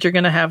chance that you're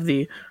going to have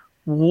the,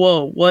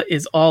 whoa, what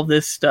is all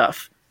this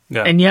stuff?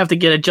 Yeah. And you have to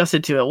get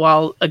adjusted to it.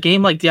 While a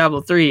game like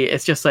Diablo 3,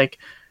 it's just like,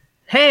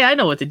 hey, I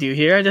know what to do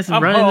here. I just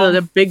run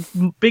into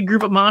the big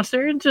group of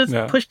monsters and just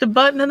push the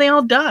button and they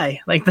all die.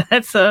 Like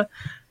that's a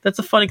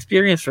fun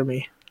experience for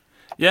me.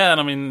 Yeah, and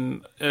I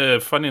mean,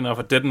 funny enough,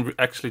 I didn't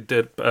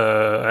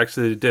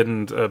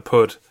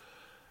put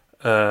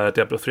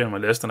Diablo 3 on my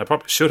list, and I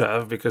probably should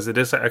have, because it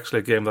is actually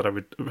a game that I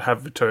would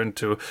have returned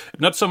to.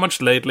 Not so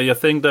much lately. I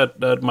think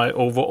that my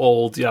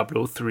overall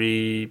Diablo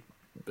 3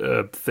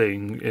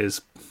 thing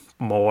is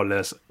more or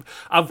less...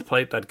 I've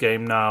played that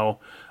game now.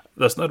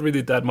 There's not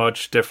really that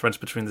much difference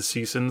between the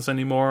seasons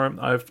anymore,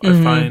 I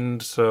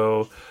find.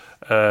 So,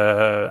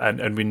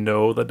 and we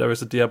know that there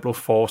is a Diablo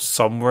 4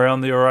 somewhere on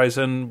the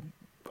horizon.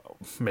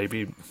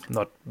 Maybe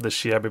not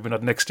this year, maybe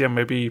not next year,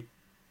 maybe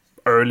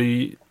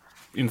early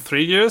in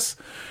 3 years.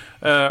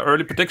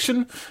 Early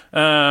prediction,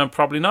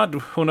 probably not.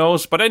 Who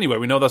knows? But anyway,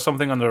 we know there's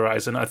something on the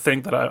horizon. I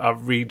think that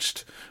I've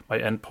reached my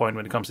end point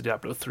when it comes to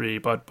Diablo 3.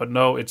 But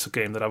no, it's a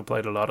game that I've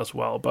played a lot as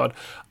well. But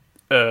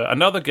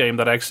another game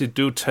that I actually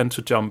do tend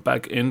to jump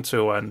back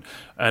into,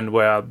 and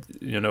where,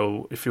 you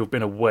know, if you've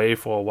been away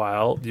for a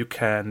while, you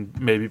can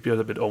maybe be a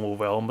little bit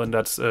overwhelmed, and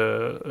that's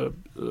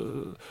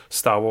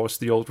Star Wars: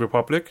 The Old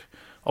Republic,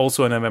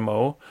 also an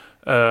MMO.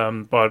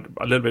 But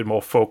a little bit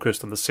more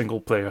focused on the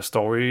single-player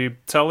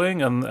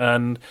storytelling,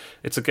 and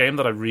it's a game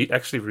that I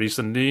actually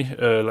recently,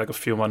 like a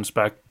few months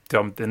back,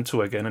 jumped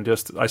into again, and I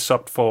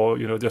subbed for,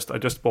 I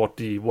just bought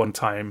the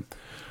one-time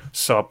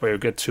sub where you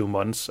get 2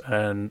 months,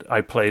 and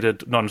I played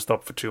it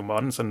non-stop for 2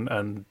 months, and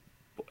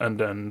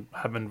then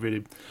haven't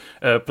really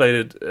played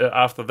it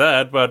after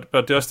that, but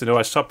just, I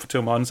subbed for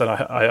 2 months, and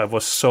I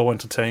was so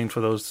entertained for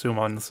those 2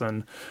 months,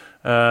 and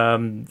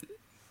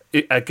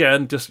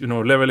again, just,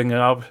 leveling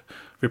up,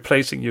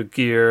 replacing your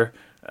gear,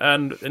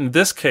 and in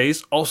this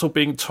case also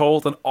being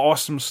told an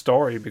awesome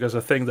story, because I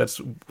think that's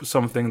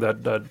something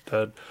that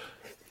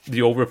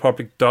the Old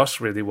Republic does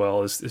really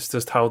well, is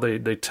just how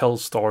they tell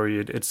story.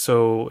 It's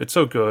so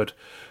good.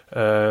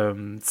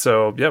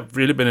 So yeah,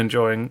 really been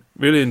enjoying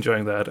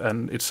that,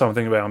 and it's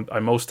something where I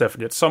most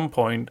definitely at some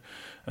point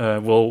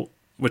will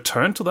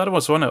return to that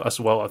as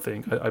well. I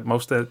think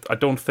I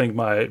don't think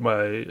my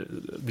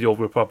the Old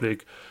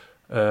Republic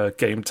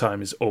game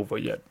time is over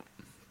yet.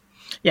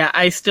 Yeah,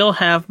 I still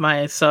have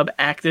my sub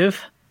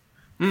active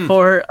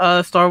for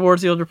Star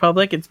Wars: The Old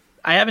Republic.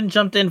 I haven't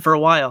jumped in for a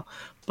while,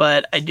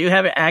 but I do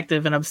have it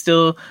active, and I'm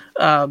still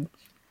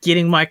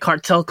getting my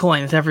cartel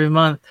coins every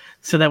month,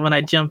 so that when I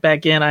jump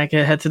back in, I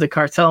can head to the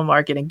cartel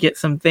market and get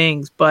some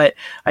things. But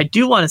I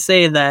do want to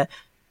say that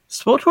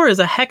SWTOR is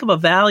a heck of a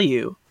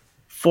value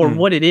for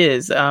what it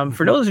is.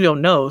 For those who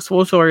don't know,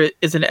 SWTOR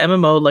is an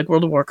MMO like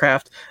World of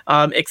Warcraft,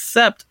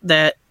 except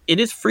that it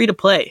is free to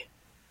play.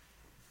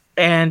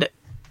 And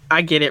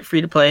I get it,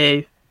 free to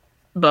play,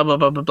 blah, blah,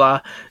 blah, blah,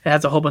 blah. It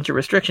has a whole bunch of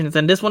restrictions,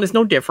 and this one is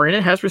no different.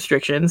 It has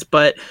restrictions,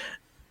 but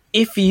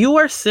if you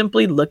are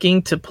simply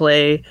looking to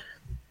play,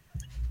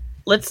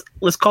 let's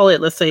call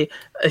it, let's say,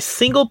 a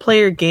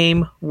single-player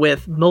game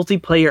with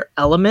multiplayer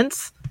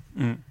elements,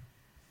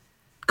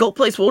 go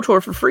play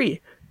SWTOR for free.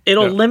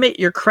 It'll limit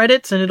your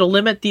credits, and it'll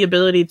limit the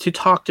ability to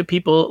talk to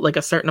people like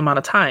a certain amount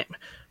of time.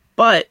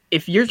 But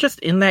if you're just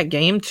in that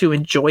game to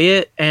enjoy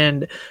it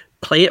and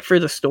play it for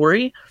the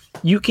story,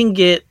 you can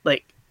get,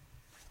 like,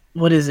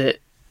 what is it,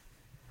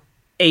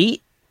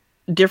 8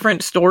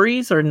 different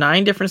stories or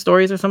 9 different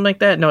stories or something like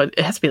that? No, it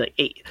has to be like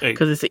 8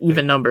 because it's an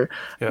even number.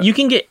 Yeah. You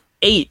can get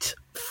 8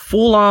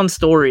 full-on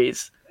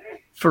stories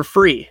for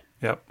free.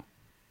 Yep.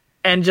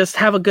 And just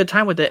have a good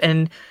time with it.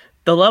 And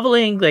the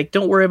leveling, like,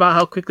 don't worry about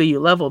how quickly you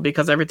level,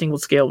 because everything will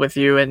scale with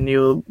you, and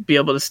you'll be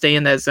able to stay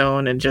in that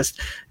zone and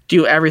just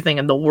do everything.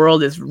 And the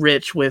world is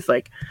rich with,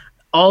 like,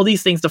 all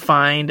these things to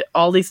find,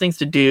 all these things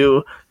to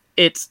do.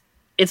 It's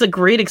a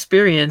great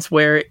experience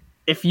where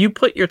if you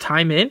put your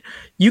time in,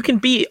 you can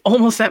be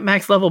almost at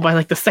max level by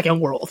like the second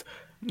world,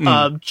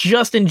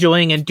 just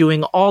enjoying and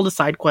doing all the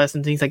side quests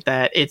and things like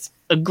that. It's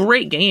a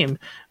great game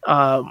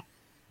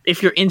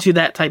if you're into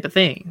that type of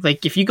thing.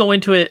 Like, if you go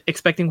into it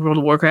expecting World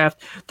of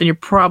Warcraft, then you're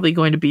probably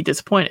going to be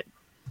disappointed.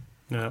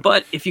 Yeah.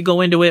 But if you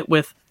go into it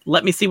with,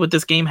 let me see what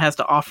this game has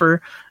to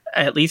offer,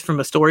 at least from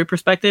a story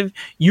perspective,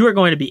 you are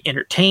going to be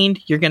entertained.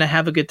 You're going to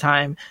have a good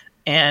time,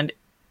 and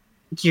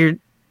you're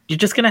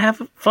just going to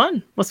have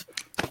fun. What's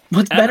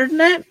better than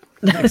that?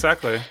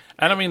 Exactly.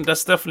 And I mean,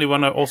 that's definitely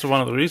one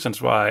of the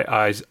reasons why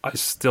I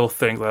still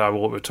think that I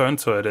will return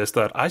to it, is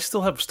that I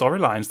still have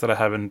storylines that I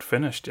haven't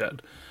finished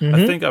yet. Mm-hmm.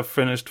 I think I've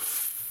finished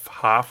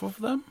half of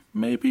them,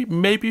 maybe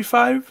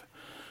 5.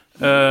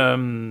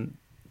 No,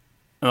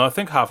 I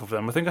think half of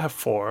them. I think I have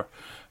 4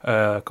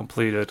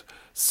 completed.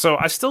 So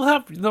I still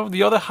have,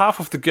 the other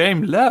half of the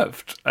game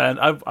left, and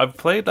I've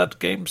played that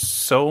game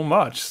so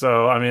much.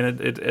 So I mean,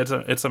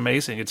 it's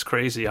amazing. It's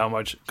crazy how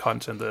much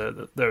content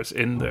there's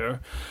in there.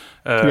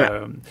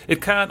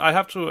 I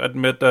have to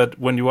admit that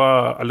when you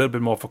are a little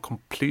bit more of a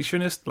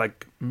completionist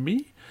like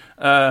me,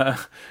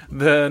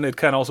 then it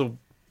can also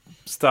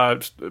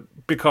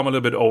become a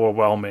little bit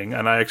overwhelming.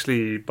 And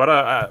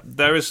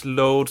there is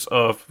loads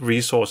of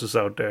resources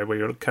out there where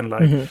you can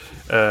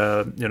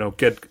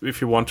get, if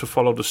you want to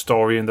follow the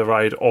story in the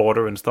right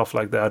order and stuff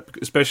like that,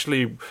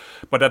 especially,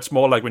 but that's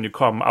more like when you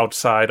come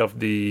outside of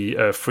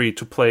the free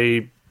to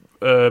play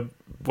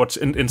what's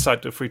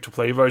inside the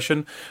free-to-play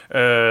version.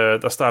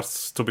 There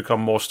starts to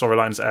become more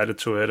storylines added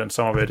to it, and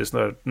some of it is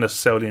not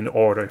necessarily in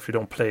order if you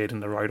don't play it in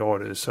the right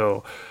order.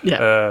 So,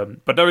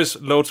 but there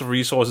is loads of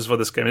resources for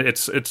this game.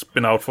 It's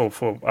been out for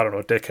I don't know,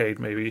 a decade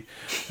maybe.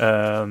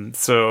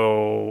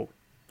 So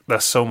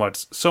there's so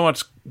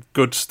much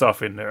good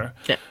stuff in there.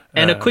 Yeah.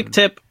 And a quick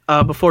tip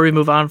before we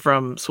move on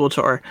from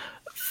SWTOR.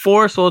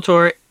 For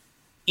SWTOR,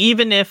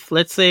 even if,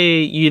 let's say,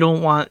 you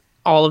don't want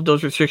all of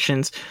those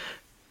restrictions,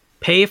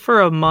 pay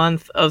for a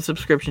month of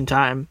subscription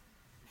time.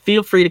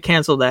 Feel free to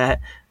cancel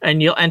that,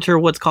 and you'll enter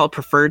what's called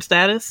preferred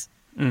status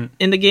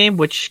in the game,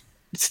 which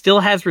still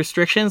has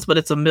restrictions, but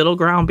it's a middle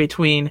ground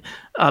between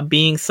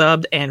being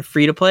subbed and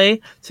free to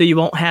play. So you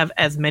won't have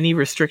as many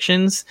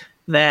restrictions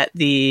that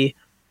the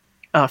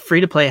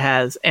free to play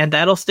has, and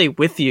that'll stay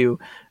with you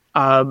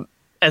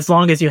as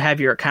long as you have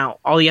your account.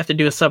 All you have to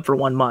do is sub for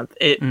 1 month.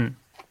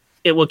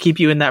 It will keep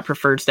you in that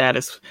preferred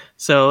status.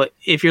 So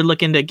if you're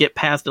looking to get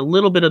past a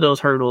little bit of those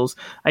hurdles,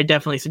 I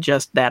definitely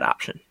suggest that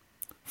option.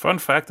 Fun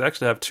fact, I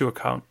actually have 2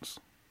 accounts.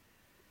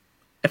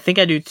 I think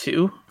I do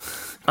too.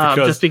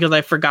 Just because I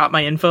forgot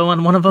my info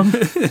on one of them.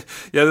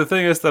 Yeah, the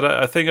thing is that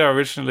I think I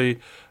originally,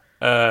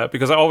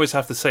 because I always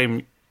have the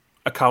same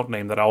account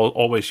name that I'll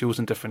always use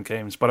in different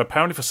games, but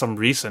apparently for some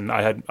reason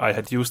I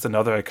had used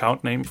another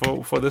account name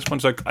for this one.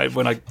 So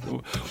when I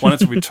wanted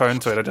to return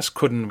to it, I just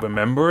couldn't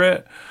remember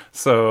it.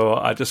 So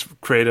I just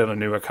created a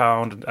new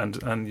account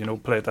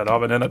and played that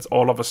up, and then it's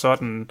all of a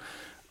sudden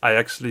I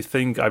actually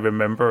think I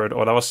remember it,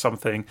 or that was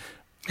something.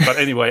 But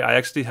anyway, I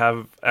actually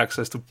have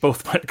access to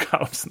both my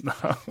accounts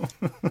now.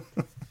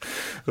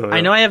 So,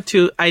 I know I have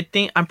 2.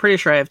 I'm pretty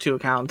sure I have 2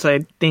 accounts. I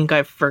think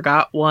I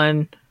forgot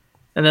one,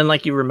 and then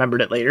you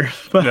remembered it later.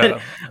 But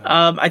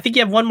I think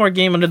you have one more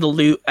game under the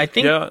loot. I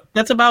think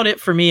that's about it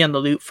for me on the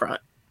loot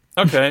front.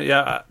 Okay,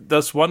 yeah.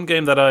 There's one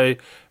game that I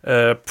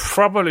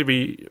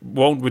probably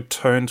won't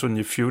return to in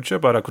the future,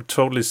 but I could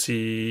totally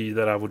see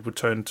that I would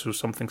return to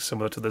something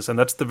similar to this, and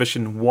that's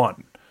Division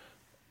 1.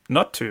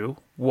 Not 2,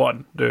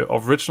 1, the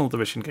original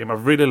Division game. I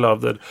really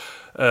loved it.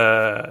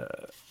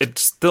 It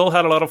still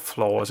had a lot of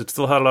flaws. It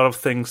still had a lot of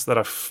things that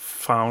I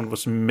found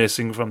was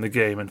missing from the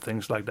game and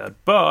things like that.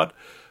 But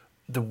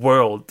the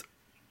world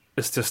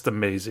is just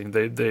amazing.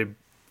 They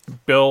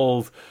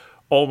build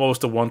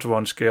almost a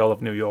 1-to-1 scale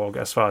of New York,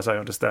 as far as I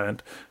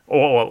understand,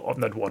 or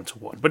not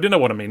 1-to-1, but you know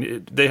what I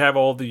mean. They have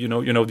all the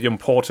the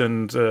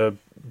important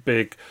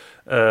big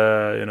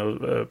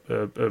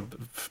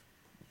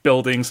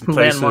buildings and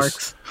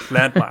places,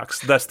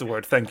 landmarks. That's the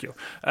word. Thank you.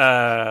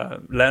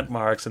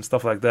 Landmarks and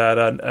stuff like that,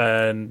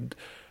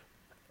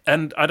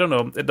 and I don't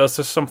know. There's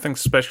just something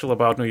special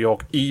about New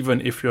York,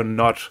 even if you're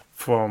not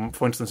from,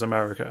 for instance,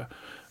 America.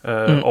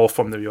 Or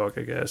from New York,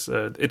 I guess.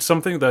 It's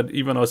something that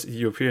even us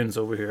Europeans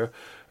over here,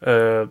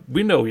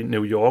 we know in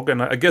New York,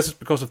 and I guess it's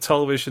because of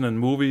television and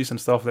movies and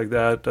stuff like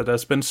that, that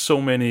there's been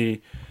so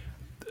many,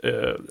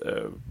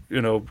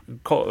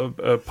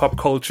 pop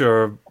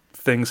culture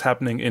things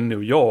happening in New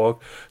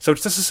York. So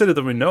it's just a city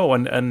that we know,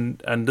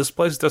 and this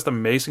place is just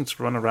amazing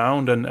to run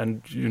around,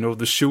 and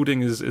the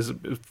shooting is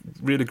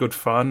really good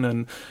fun,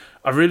 and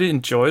I really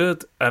enjoyed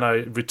it, and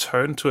I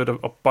returned to it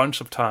a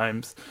bunch of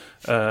times.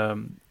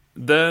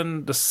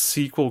 Then the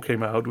sequel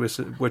came out,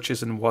 which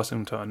is in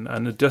Washington,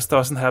 and it just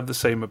doesn't have the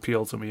same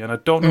appeal to me. And I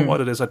don't know what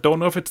it is. I don't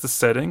know if it's the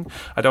setting.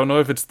 I don't know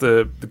if it's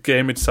the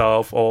game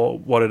itself or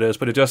what it is.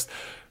 But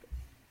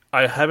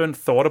I haven't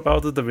thought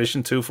about the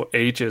Division 2 for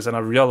ages, and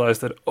I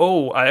realized that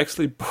I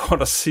actually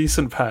bought a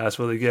season pass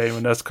for the game,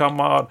 and there's come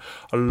out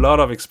a lot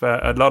of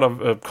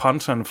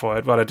content for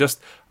it. But I just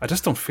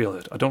don't feel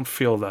it. I don't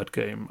feel that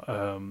game.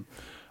 I'm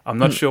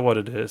not sure what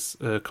it is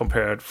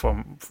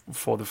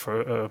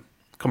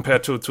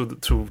compared to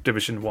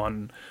Division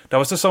 1. There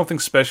was just something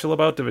special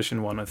about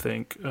Division 1, I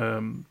think.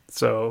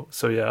 So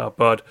yeah,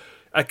 but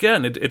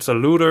again, it's a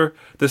looter.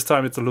 This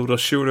time it's a looter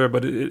shooter,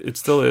 but it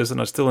still is,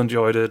 and I still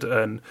enjoyed it,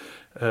 and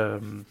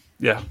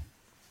yeah.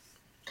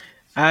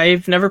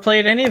 I've never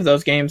played any of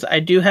those games. I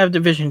do have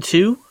Division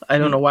 2. I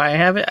don't know why I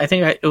have it. I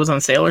think it was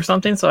on sale or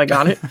something, so I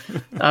got it.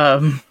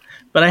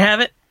 But I have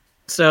it.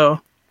 So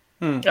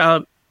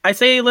I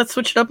say let's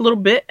switch it up a little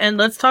bit, and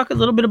let's talk a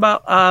little bit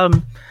about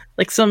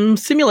some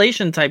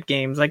simulation type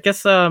games. I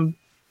guess I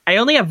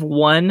only have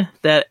one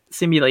that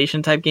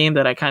simulation type game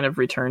that I kind of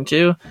return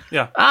to.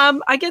 Yeah.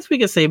 I guess we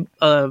could say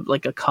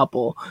a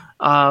couple.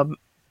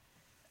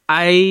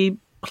 I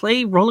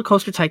play Roller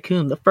Coaster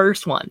Tycoon, the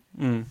first one.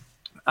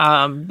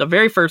 The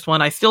very first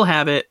one. I still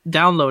have it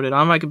downloaded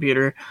on my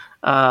computer,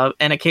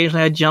 and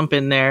occasionally I jump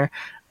in there,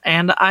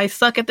 and I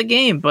suck at the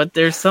game, but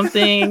there's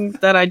something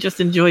that I just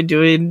enjoy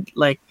doing,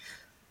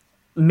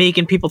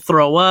 making people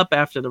throw up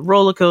after the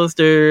roller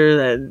coaster,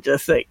 and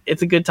just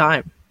it's a good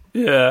time.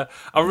 Yeah,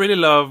 I really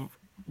love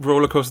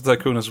Roller Coaster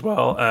Tycoon as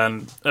well,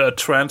 and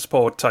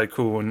Transport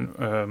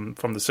Tycoon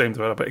from the same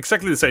developer.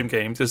 Exactly the same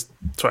game, just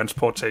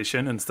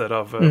transportation instead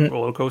of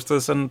roller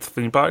coasters and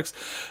theme parks.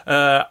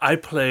 I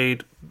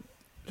played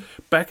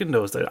back in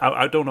those days.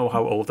 I don't know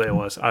how old I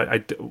was.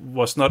 I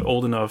was not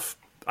old enough.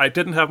 I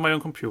didn't have my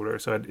own computer,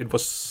 so it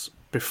was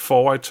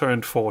before I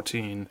turned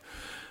 14.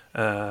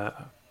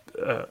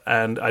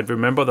 And I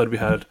remember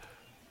that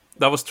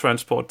that was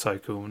Transport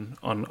Tycoon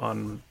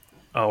on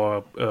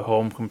our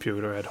home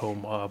computer at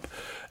home up,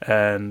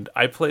 and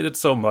I played it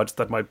so much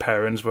that my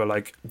parents were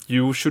like,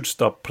 "You should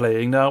stop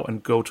playing now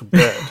and go to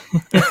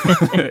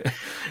bed.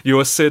 You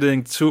are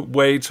sitting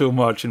way too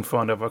much in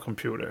front of a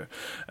computer."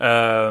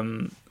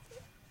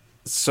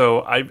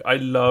 So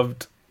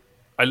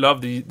I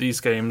love these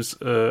games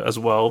as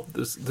well.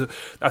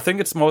 I think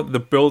it's more the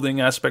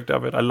building aspect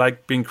of it. I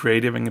like being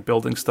creative and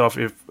building stuff.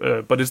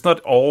 But it's not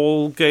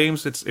all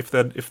games. It's if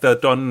they're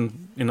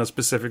done in a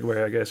specific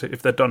way, I guess.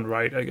 If they're done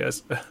right, I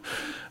guess.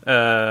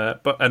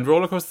 And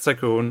Roller Coaster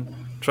Tycoon,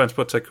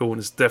 Transport Tycoon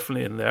is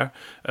definitely in there.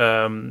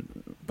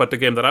 But the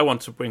game that I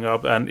want to bring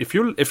up, and if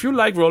you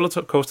like Roller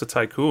Coaster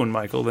Tycoon,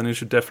 Michael, then you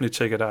should definitely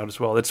check it out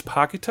as well. It's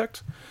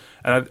Parkitect.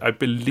 And I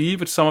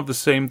believe it's some of the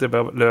same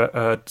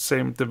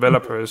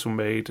developers who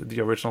made the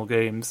original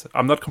games.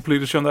 I'm not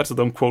completely sure on that, so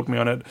don't quote me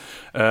on it.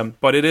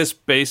 But it is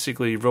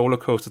basically Roller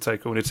Coaster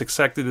Tycoon. It's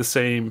exactly the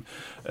same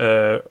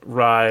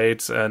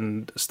rides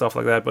and stuff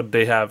like that, but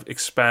they have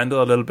expanded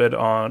a little bit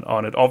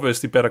on it.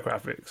 Obviously, better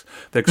graphics.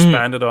 They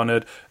expanded on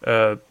it.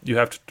 You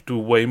have to do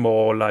way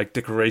more like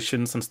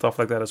decorations and stuff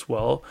like that as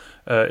well.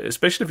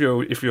 Especially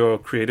if you're a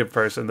creative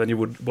person, then you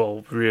would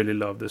really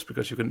love this,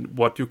 because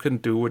what you can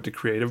do with the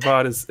creative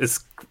part is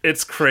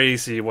it's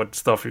crazy what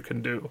stuff you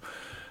can do.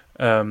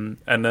 And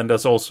then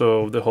there's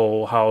also the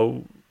whole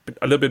how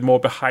a little bit more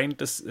behind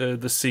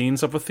the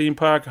scenes of a theme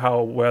park,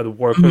 where the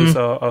workers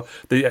are.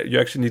 You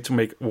actually need to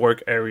make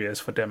work areas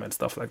for them and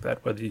stuff like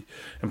that, where the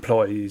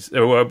employees,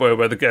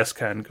 where the guests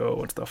can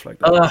go and stuff like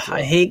that.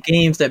 I hate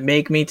games that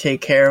make me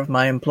take care of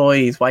my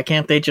employees. Why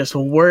can't they just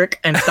work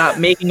and stop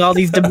making all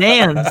these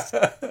demands?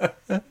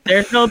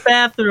 There's no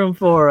bathroom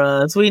for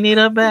us. We need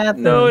a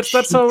bathroom. No, it's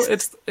not so.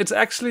 It's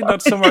actually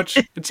not so much.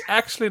 It's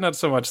actually not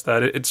so much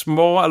that. It's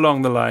more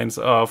along the lines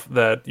of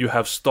that you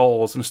have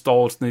stalls, and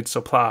stalls need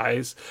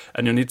supplies,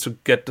 and you need to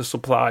get the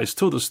supplies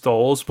to the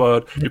stalls,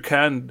 but you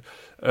can.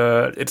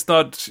 It's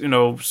not,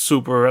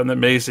 super and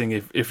amazing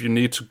if you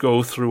need to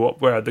go through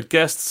where the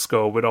guests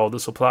go with all the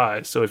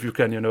supplies. So if you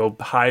can,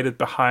 hide it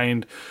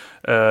behind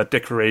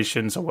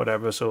decorations or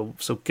whatever, so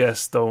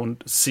guests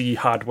don't see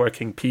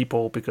hardworking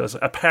people, because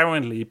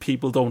apparently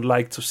people don't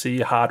like to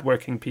see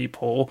hardworking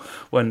people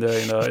when they're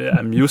in an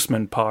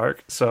amusement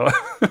park. So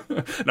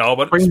no,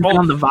 but bring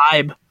down the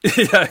vibe.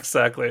 Yeah,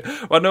 exactly.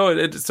 Well, no,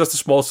 it's just a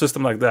small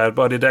system like that,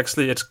 but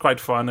it's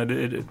quite fun, and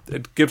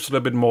it gives a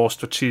little bit more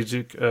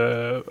strategic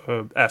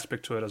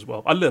aspect to it as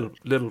well. A little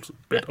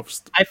bit of.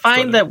 I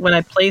find that when I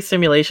play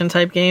simulation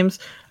type games,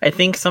 I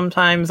think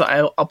sometimes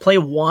I'll play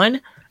one,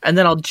 and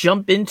then I'll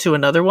jump into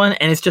another one,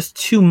 and it's just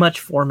too much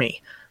for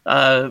me.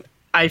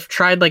 I've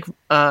tried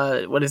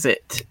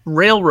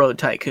Railroad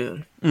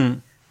Tycoon,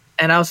 and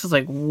I was just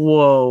like,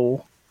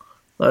 whoa.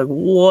 Like,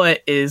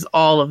 what is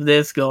all of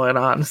this going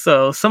on?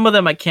 So some of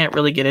them I can't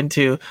really get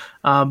into.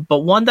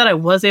 But one that I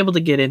was able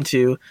to get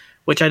into,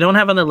 which I don't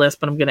have on the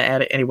list, but I'm going to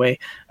add it anyway.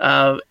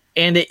 And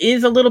it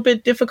is a little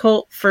bit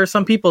difficult for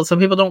some people. Some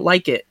people don't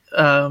like it.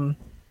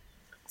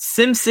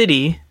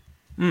 SimCity,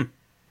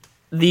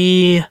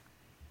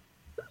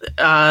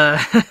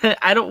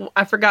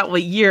 I forgot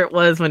what year it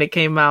was when it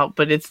came out,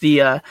 but it's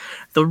the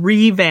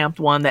revamped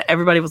one that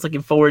everybody was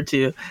looking forward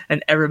to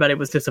and everybody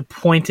was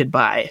disappointed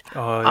by.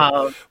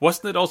 Yeah.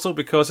 Wasn't it also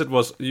because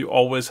you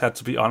always had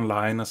to be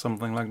online or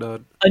something like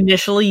that?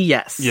 Initially,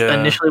 yes. Yeah.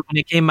 Initially, when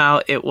it came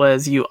out, it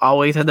was you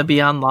always had to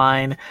be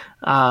online.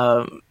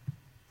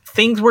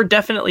 Things were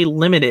definitely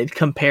limited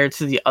compared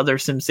to the other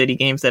SimCity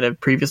games that have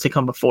previously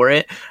come before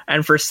it,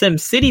 and for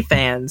SimCity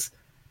fans,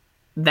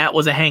 that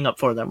was a hang-up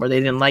for them, where they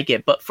didn't like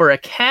it. But for a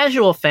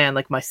casual fan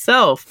like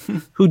myself,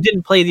 who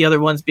didn't play the other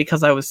ones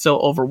because I was so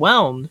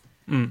overwhelmed,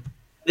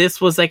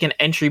 this was like an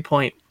entry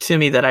point to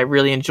me that I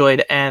really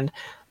enjoyed. And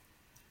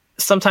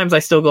sometimes I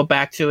still go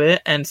back to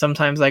it, and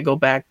sometimes I go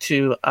back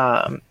to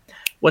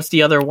what's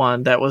the other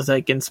one that was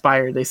like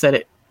inspired? They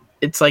said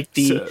it's like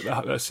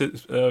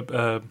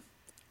the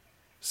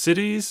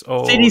Cities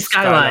or City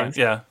Skylines.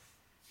 Yeah.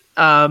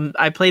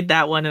 I played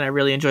that one, and I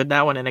really enjoyed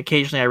that one, and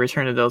occasionally I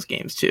return to those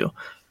games too.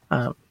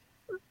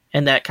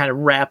 And that kind of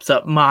wraps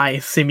up my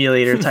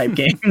simulator type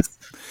games.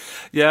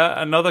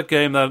 Yeah, another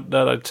game that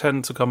I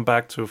tend to come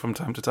back to from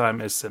time to time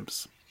is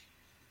Sims.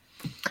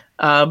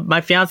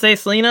 My fiance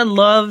Selena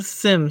loves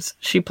Sims.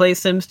 She plays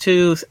Sims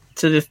 2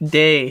 to this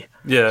day.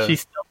 Yeah, she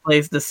still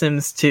plays The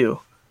Sims 2.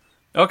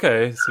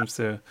 Okay, Sims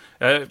 2.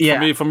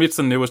 For me, it's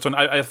the newest one.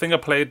 I think I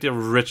played the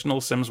original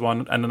Sims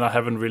 1, and then I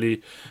haven't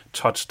really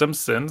touched them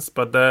since.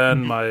 But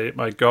then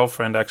my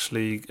girlfriend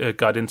actually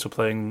got into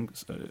playing.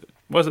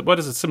 What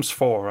is it? Sims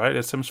 4, right?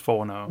 It's Sims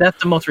 4 now.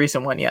 That's the most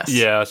recent one, yes.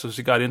 Yeah, so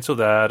she got into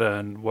that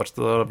and watched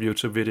a lot of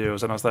YouTube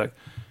videos, and I was like,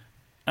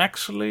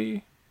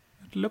 actually,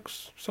 it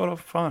looks sort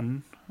of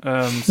fun.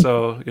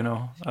 So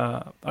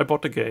I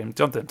bought the game,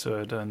 jumped into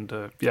it, and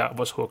I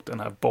was hooked, and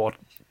I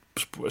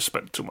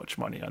spent too much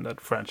money on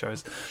that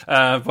franchise.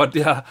 But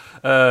yeah,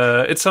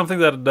 it's something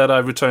that I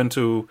return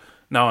to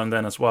now and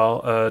then as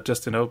well.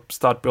 Just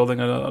start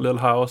building a little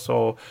house,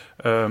 or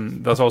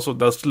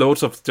there's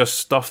loads of just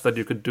stuff that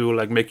you could do,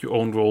 like make your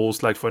own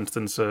rules. Like for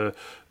instance,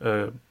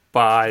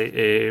 buy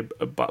a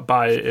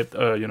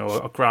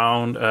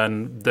ground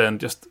and then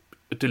just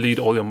delete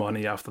all your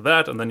money after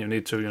that, and then you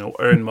need to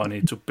earn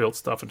money to build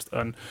stuff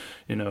and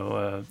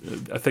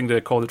I think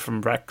they call it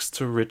from rags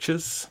to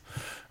riches.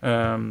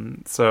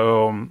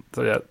 So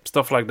yeah,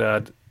 stuff like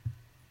that.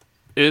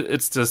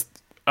 It's just,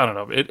 I don't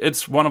know.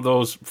 It's one of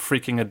those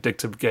freaking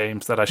addictive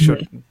games that I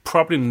should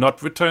probably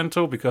not return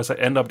to, because I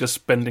end up just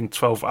spending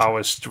 12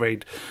 hours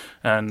straight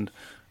and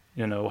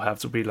have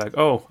to be like,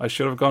 oh, I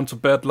should have gone to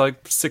bed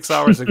like 6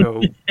 hours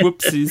ago.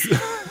 Whoopsies.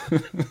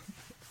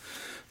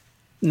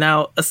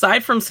 Now,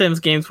 aside from Sims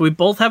games, we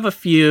both have a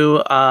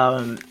few,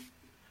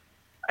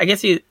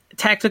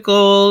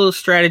 tactical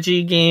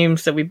strategy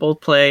games that we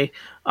both play.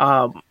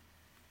 I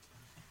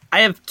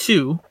have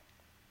two.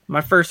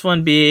 My first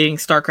one being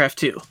StarCraft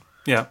 2.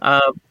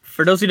 Yeah.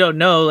 For those who don't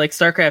know, like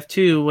StarCraft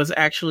 2 was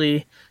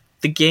actually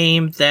the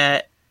game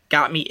that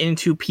got me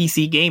into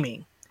PC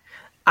gaming.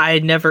 I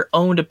had never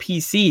owned a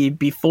PC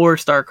before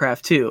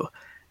StarCraft 2.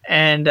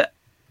 And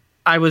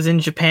I was in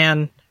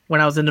Japan when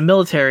I was in the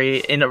military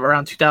in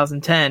around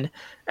 2010,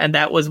 and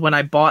that was when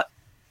I bought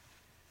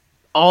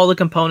all the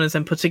components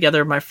and put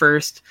together my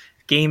first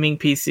gaming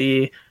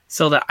PC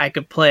so that I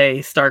could play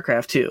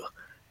StarCraft 2.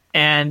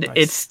 And Nice.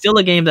 It's still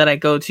a game that I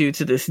go to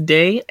this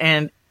day,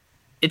 and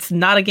it's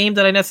not a game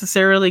that I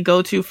necessarily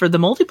go to for the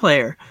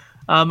multiplayer.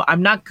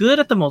 I'm not good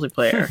at the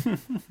multiplayer,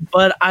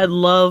 but I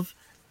love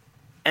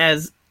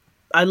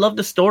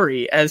the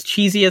story, as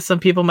cheesy as some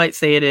people might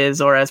say it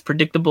is, or as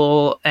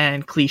predictable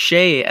and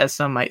cliche as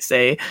some might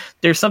say.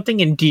 There's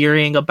something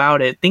endearing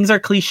about it. Things are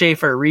cliche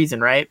for a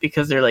reason, right?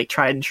 Because they're like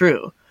tried and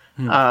true.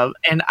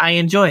 And I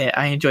enjoy it.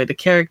 I enjoy the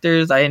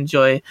characters. I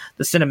enjoy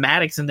the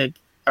cinematics, and they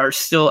are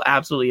still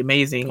absolutely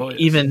amazing, Oh, yes.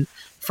 even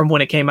from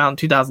when it came out in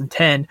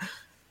 2010.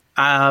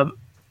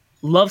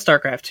 Love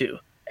StarCraft 2.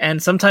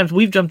 And sometimes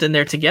we've jumped in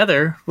there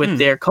together with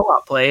their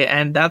co-op play,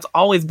 and that's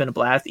always been a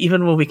blast,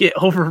 even when we get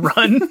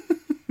overrun.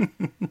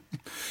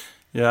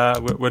 Yeah,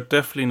 we're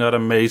definitely not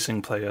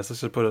amazing players, I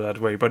should put it that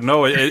way. But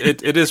no,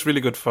 it is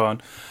really good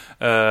fun.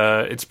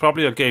 It's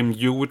probably a game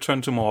you would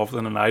turn to more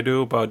often than I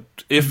do. But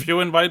if you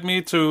invite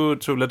me to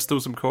let's do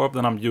some co-op,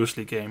 then I'm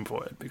usually game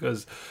for it.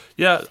 Because,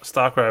 yeah,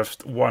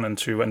 StarCraft 1 and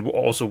 2, and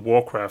also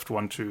Warcraft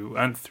 1, 2,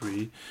 and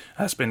 3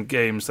 has been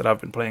games that I've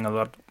been playing a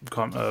lot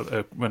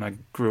when I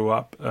grew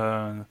up.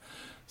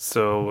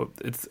 So,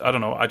 I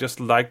don't know, I just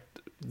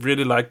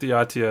really like the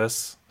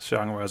RTS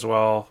genre as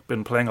well.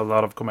 Been playing a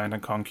lot of Command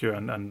and Conquer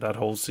and that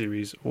whole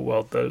series.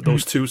 Well,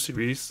 those two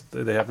series,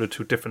 they have the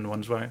two different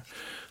ones, right?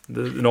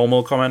 The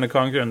normal Command and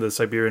Conquer and the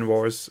Siberian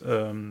Wars.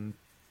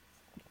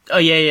 Oh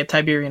yeah,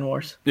 Tiberian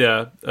Wars.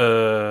 Yeah,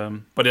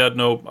 but yeah,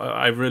 no,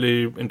 I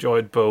really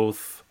enjoyed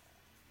both.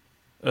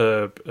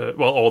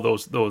 All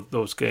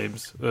those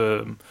games.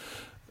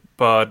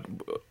 But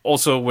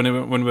also,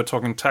 when we're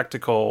talking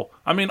tactical,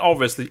 I mean,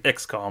 obviously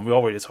XCOM, we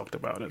already talked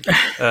about it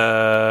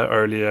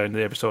earlier in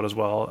the episode as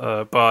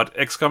well. But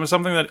XCOM is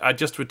something that I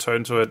just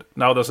returned to it.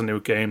 Now there's a new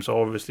game,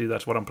 so obviously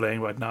that's what I'm playing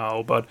right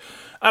now. But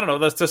I don't know,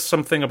 there's just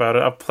something about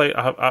it.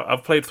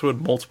 I've played through it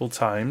multiple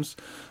times,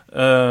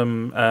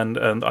 and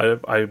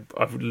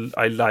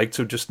I like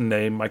to just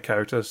name my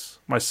characters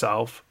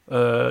myself.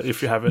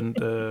 If you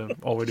haven't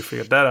already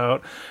figured that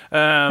out,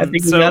 I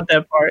think we got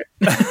that part.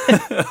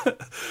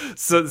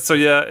 So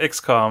yeah,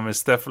 XCOM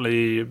is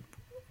definitely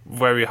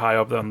very high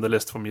up on the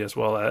list for me as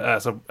well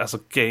as a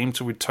game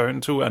to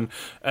return to,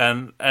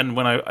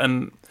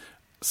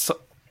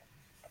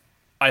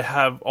 I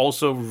have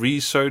also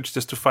researched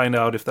just to find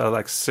out if there are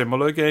like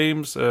similar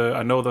games.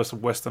 I know there's a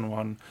Western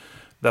one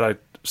that I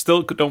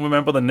still don't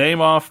remember the name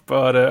of,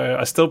 but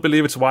I still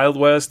believe it's Wild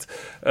West.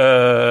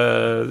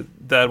 It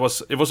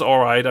was all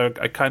right.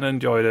 I kind of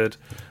enjoyed it.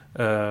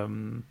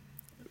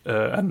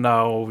 And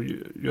now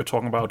you're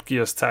talking about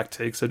Gears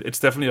Tactics. It's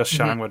definitely a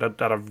genre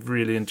that I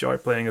really enjoy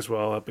playing as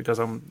well, because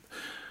when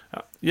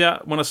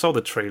I saw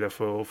the trailer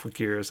for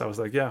Gears, I was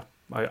like, yeah,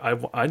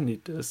 I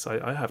need this.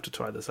 I have to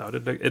try this out.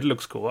 It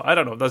looks cool. I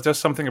don't know. There's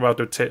just something about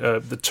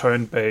the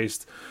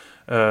turn-based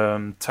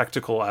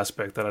tactical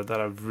aspect that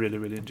I really,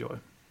 really enjoy.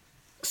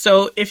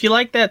 So if you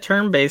like that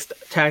turn-based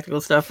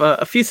tactical stuff,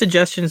 a few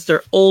suggestions.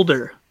 They're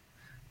older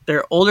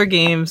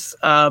games,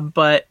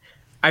 but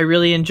I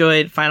really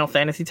enjoyed Final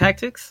Fantasy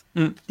Tactics,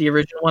 the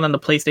original one on the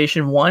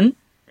PlayStation 1.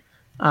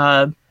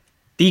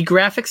 The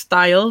graphic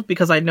style,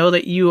 because I know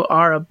that you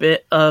are a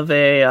bit of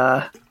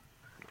a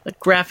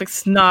graphic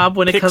snob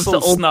when it comes to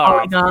old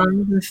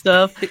polygons and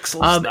stuff.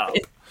 Pixel snob.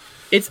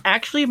 It's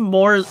actually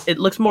it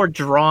looks more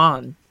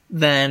drawn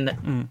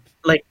than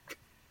like,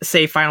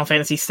 say, Final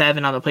Fantasy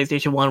VII on the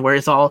PlayStation 1, where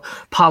it's all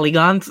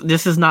polygons.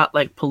 This is not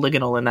like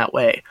polygonal in that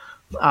way.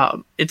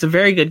 It's a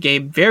very good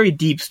game, very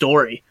deep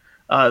story.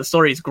 The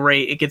story is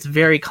great. It gets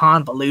very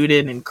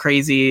convoluted and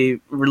crazy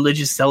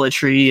religious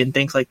zealotry and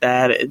things like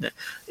that.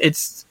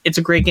 It's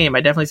a great game.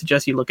 I definitely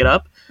suggest you look it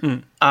up.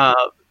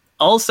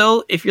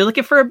 Also, if you're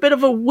looking for a bit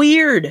of a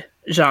weird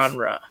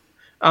genre.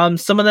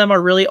 Some of them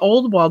are really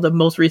old, while the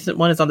most recent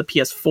one is on the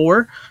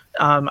PS4.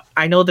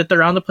 I know that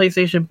they're on the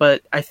PlayStation,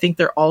 but I think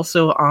they're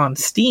also on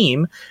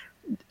Steam.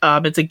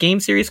 It's a game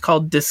series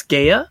called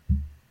Disgaea,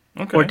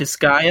 or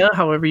Disgaea,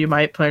 however you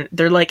might put it.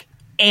 They're like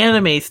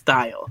anime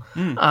style,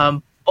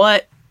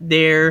 but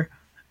they're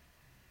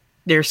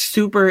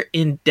super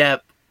in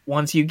depth.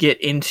 Once you get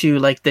into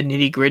like the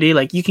nitty gritty,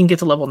 like you can get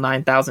to level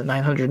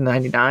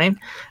 9,999,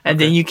 and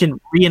then you can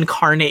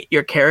reincarnate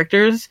your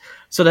characters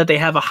so that they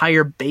have a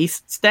higher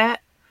base stat.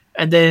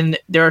 And then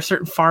there are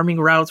certain farming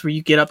routes where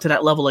you get up to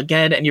that level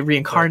again and you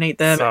reincarnate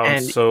them.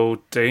 Sounds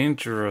so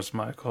dangerous,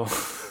 Michael.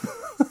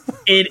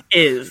 It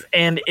is,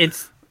 and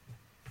it's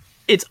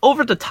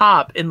over the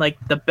top in like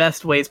the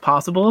best ways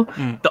possible.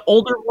 The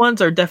older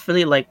ones are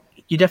definitely like,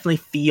 you definitely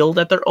feel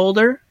that they're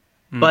older,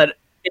 but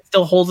it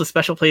still holds a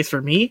special place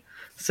for me.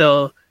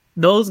 So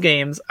those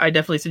games, I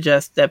definitely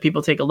suggest that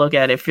people take a look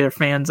at if you're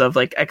fans of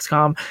like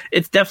XCOM.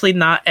 It's definitely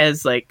not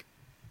as like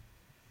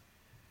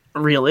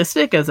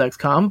realistic as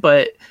XCOM,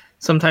 but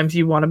sometimes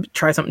you want to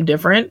try something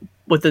different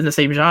within the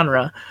same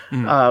genre.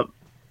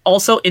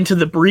 Also, Into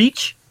the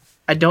Breach.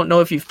 I don't know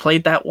if you've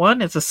played that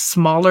one. It's a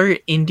smaller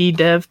indie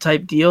dev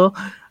type deal,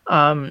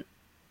 and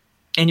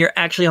you're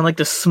actually on like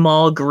the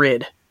small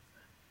grid,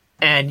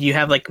 and you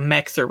have like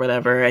mechs or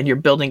whatever, and you're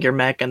building your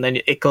mech, and then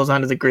it goes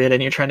onto the grid,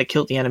 and you're trying to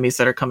kill the enemies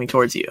that are coming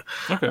towards you.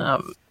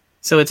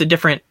 So it's a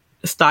different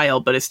style,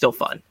 but it's still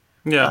fun.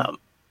 Yeah.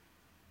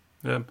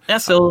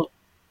 So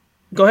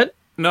go ahead.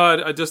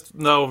 No, I just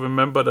now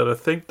remember that I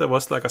think there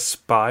was like a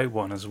spy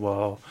one as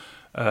well.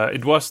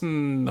 It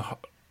wasn't.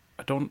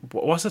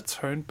 Was it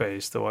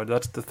turn-based though?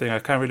 That's the thing. I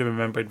can't really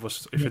remember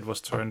if it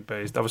was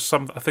turn-based. I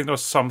think there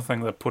was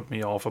something that put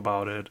me off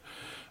about it.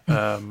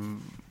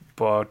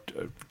 But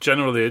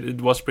generally,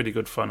 it was pretty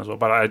good fun as well.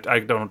 But I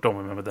don't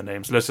remember the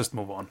names. Let's just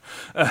move on.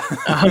 All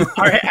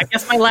right. I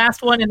guess my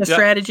last one in the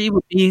strategy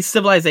would be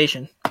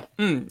Civilization.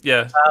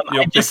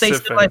 I just say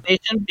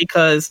Civilization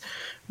because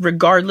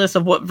regardless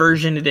of what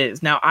version it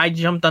is. Now, I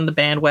jumped on the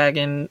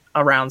bandwagon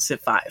around Civ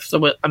 5,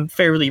 so I'm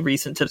fairly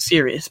recent to the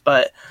series,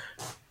 but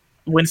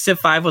when Civ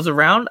 5 was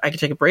around, I could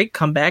take a break,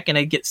 come back, and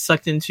I'd get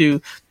sucked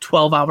into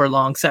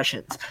 12-hour-long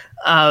sessions.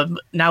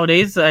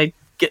 Nowadays, I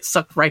get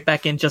sucked right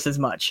back in just as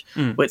much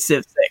with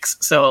Civ 6.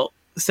 So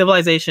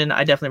Civilization,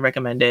 I definitely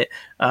recommend it.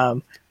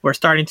 We're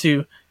starting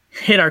to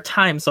hit our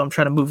time, so I'm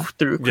trying to move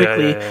through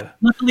quickly.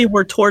 Luckily,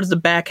 we're towards the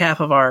back half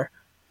of our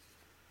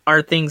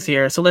things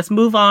here. So let's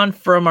move on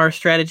from our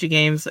strategy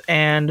games.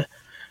 And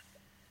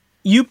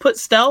you put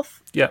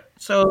stealth. Yeah.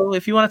 So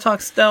if you want to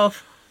talk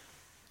stealth.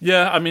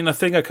 Yeah, I mean, I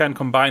think I can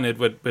combine it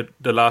with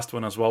the last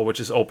one as well, which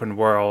is open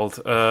world.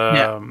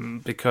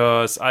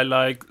 Because I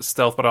like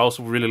stealth, but I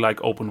also really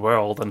like open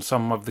world. And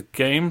some of the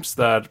games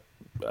that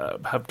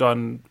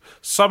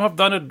some have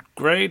done it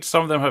great,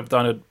 some of them have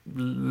done it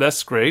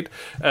less great.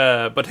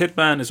 But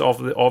Hitman is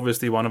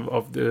obviously one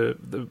of the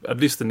at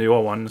least the newer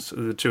ones,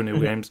 the two new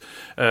games,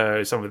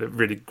 some of the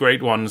really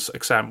great ones,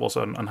 examples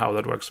on how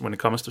that works when it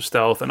comes to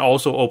stealth and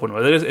also open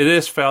world. It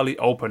is fairly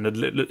open.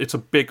 It's a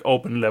big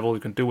open level.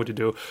 You can do what you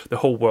do. The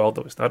whole world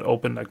though is not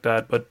open like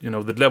that, but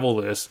the level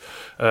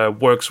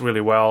works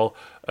really well.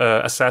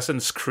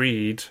 Assassin's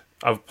Creed,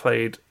 I've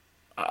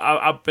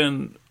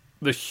been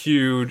a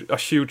huge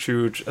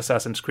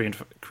Assassin's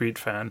Creed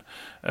fan,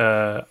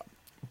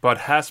 but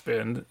has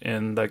been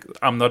in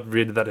I'm not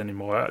really that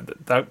anymore.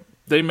 That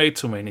they made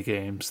too many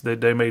games.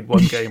 They made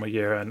one game a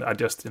year, and I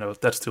just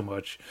that's too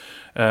much,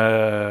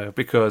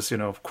 because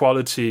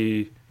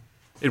quality.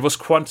 It was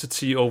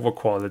quantity over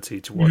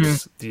quality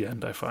towards the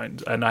end, I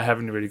find, and I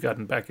haven't really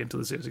gotten back into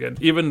the series again.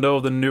 Even though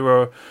the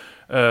newer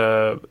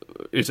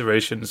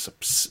iterations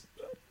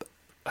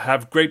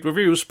have great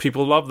reviews,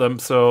 people love them,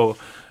 so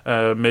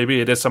maybe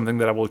it is something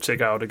that I will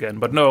check out again.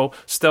 But no,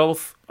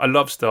 stealth, I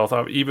love stealth.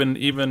 Even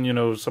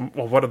some,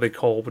 what are they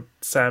called? With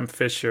Sam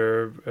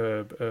Fisher,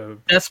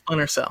 that's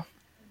Splinter Cell.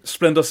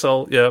 Splinter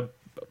Cell, yeah,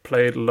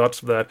 played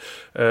lots of that,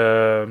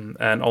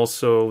 and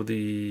also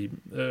the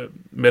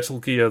Metal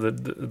Gear,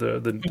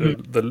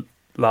 the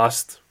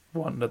last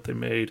one that they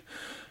made.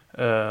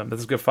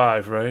 That's Gear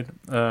 5, right?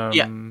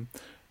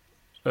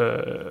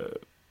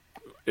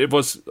 It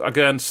was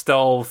again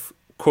stealth.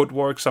 Could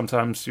work.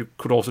 Sometimes you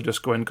could also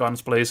just go in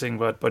guns blazing,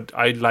 but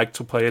I like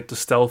to play it the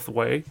stealth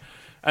way.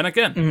 And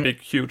again,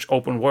 big, huge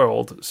open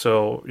world.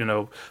 So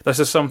this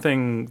is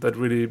something that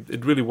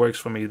really works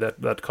for me.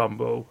 That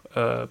combo.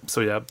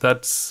 So yeah,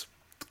 that's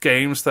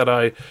games that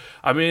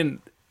I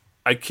mean,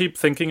 I keep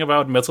thinking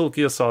about Metal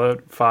Gear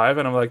Solid 5,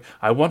 and I'm like,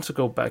 I want to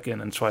go back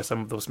in and try some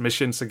of those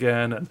missions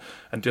again,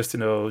 and just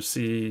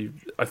see.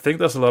 I think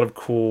there's a lot of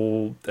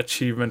cool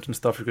achievement and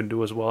stuff you can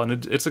do as well,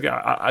 and it's again,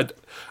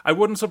 I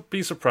wouldn't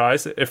be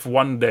surprised if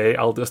one day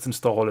I'll just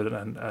install it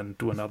and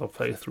do another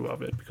playthrough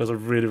of it, because I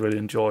really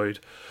enjoyed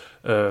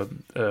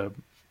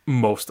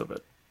most of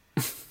it.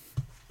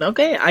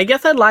 Okay, I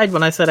guess I lied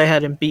when I said I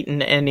hadn't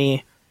beaten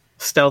any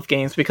stealth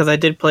games, because I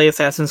did play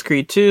Assassin's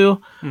Creed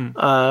 2.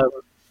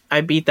 I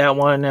beat that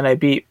one, and I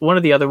beat one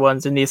of the other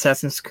ones in the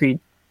Assassin's Creed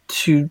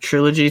 2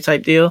 trilogy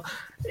type deal.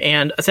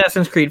 And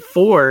Assassin's Creed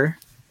 4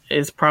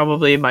 is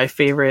probably my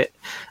favorite.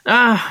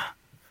 I'm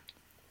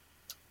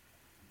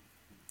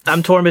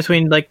torn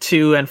between like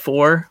 2 and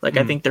 4. Like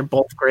I think they're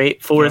both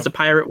great. 4 is the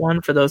pirate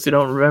one, for those who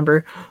don't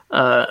remember.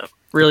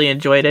 Really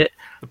enjoyed it.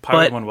 The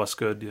pirate one was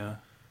good, yeah.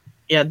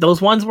 Yeah,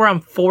 those ones where I'm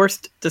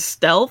forced to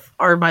stealth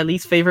are my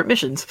least favorite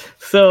missions.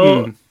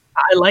 So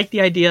I like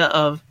the idea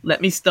of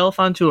let me stealth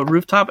onto a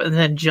rooftop and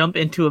then jump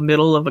into a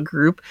middle of a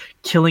group,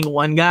 killing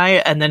one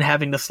guy and then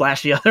having to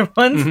slash the other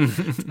ones.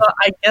 So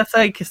I guess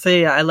I could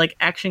say I like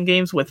action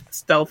games with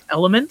stealth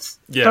elements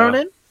thrown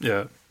in.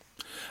 Yeah.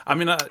 I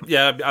mean,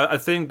 I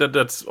think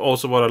that's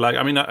also what I like.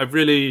 I mean, I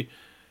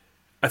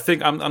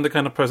think I'm the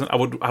kind of person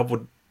I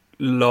would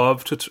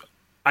love to.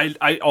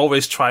 I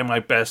always try my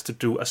best to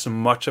do as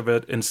much of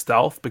it in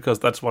stealth because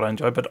that's what I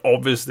enjoy. But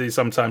obviously,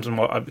 sometimes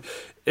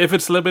if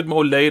it's a little bit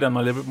more late, I'm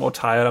a little bit more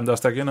tired. I'm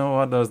just like, you know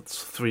what? There's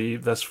three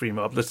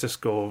mob. Let's just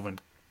go over and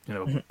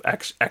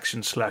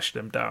action slash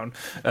them down.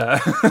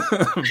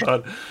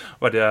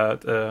 But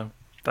yeah,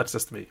 that's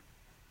just me.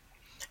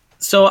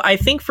 So I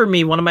think for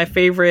me, one of my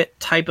favorite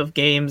type of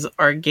games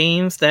are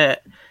games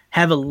that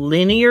have a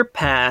linear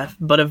path,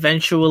 but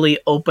eventually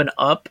open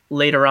up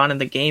later on in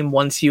the game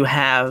once you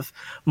have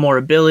more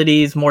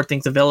abilities, more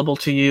things available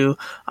to you.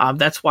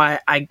 That's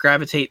why I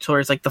gravitate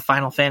towards like the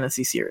Final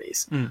Fantasy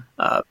series.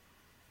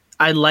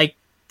 I like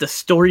the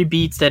story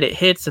beats that it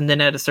hits, and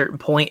then at a certain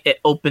point it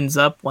opens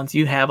up once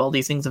you have all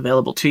these things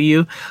available to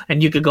you,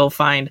 and you could go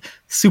find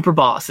super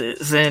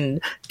bosses and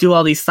do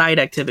all these side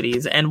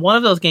activities. And one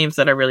of those games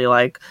that I really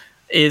like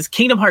is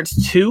Kingdom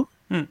Hearts 2.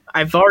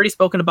 I've already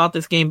spoken about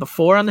this game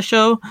before on the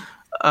show,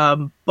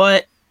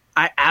 but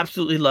I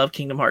absolutely love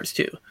Kingdom Hearts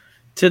 2.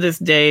 To this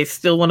day,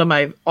 still one of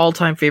my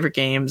all-time favorite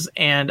games,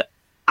 and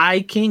I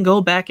can go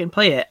back and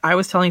play it. I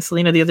was telling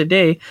Selena the other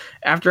day,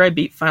 after I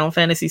beat Final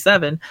Fantasy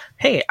VII,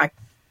 hey, I'm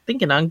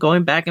thinking on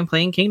going back and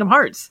playing Kingdom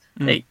Hearts.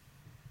 Like,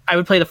 I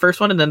would play the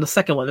first one and then the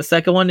second one. The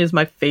second one is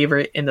my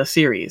favorite in the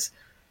series.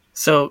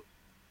 So,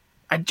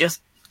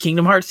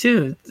 Kingdom Hearts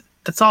 2,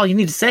 that's all you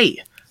need to say.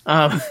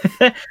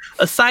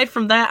 Aside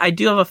from that, I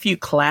do have a few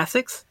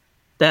classics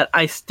that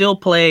I still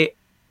play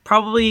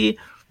probably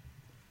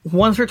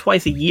once or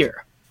twice a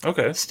year.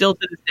 Okay. Still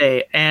to this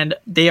day. And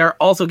they are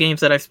also games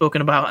that I've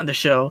spoken about on the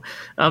show.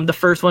 The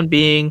first one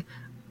being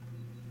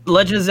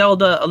Legend of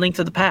Zelda: A Link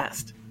to the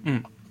Past.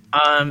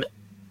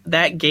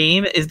 That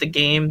game is the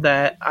game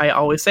that I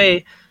always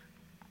say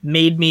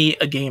made me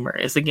a gamer.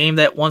 It's the game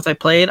that once I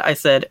played, I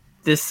said,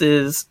 this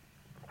is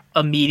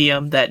a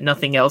medium that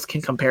nothing else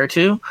can compare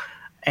to.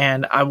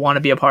 And I want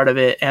to be a part of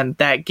it. And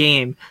that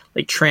game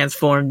like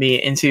transformed me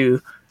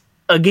into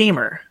a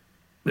gamer.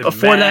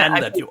 Before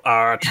that you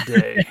are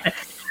today.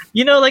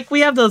 Like we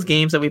have those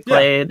games that we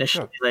play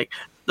initially, like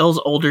those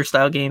older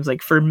style games.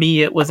 Like for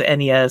me, it was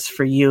NES.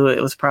 For you,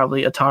 it was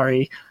probably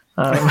Atari.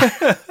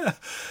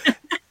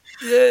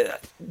 Yeah.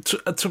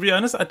 To be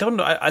honest, I don't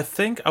know. I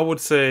think I would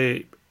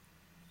say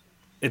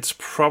it's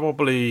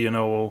probably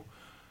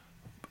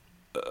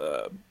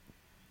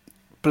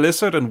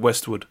Blizzard and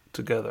Westwood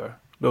together.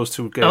 Those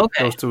two games,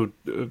 those two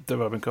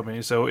development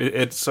companies. So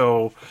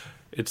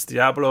it's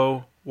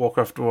Diablo,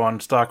 Warcraft 1,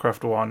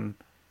 StarCraft 1,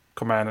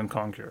 Command and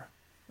Conquer.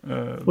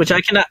 Which I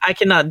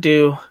cannot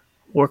do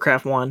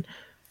Warcraft 1.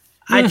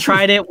 I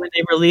tried it when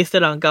they released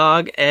it on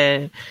GOG,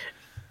 and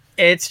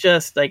it's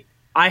just like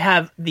I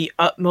have the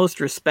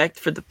utmost respect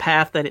for the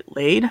path that it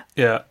laid.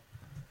 Yeah.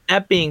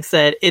 That being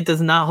said, it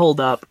does not hold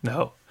up.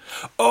 No.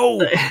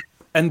 Oh,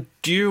 and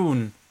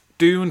Dune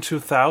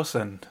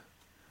 2000.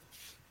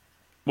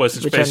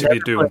 It's basically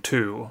Dune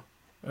 2.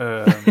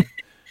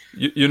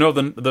 You know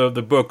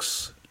the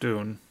books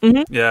Dune.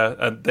 Mm-hmm. Yeah,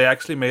 and they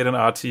actually made an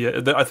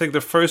RTS. I think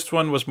the first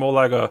one was more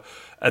like a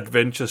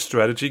adventure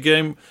strategy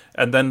game,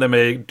 and then they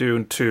made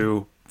Dune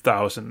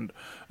 2000,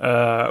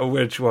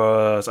 which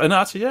was an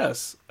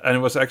RTS, and it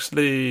was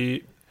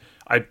actually,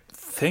 I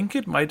think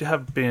it might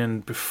have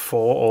been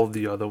before all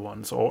the other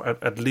ones, or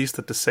at least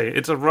at the same.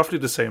 It's roughly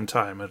the same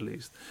time at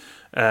least,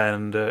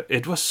 and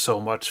it was so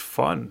much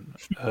fun.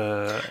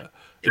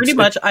 Pretty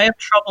much, I have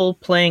trouble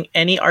playing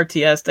any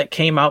RTS that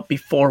came out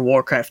before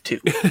Warcraft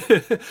 2.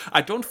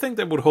 I don't think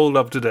they would hold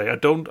up today.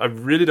 I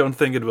really don't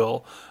think it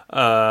will.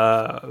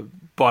 But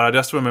I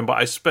just remember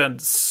I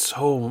spent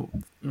so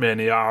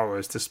many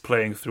hours just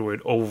playing through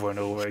it over and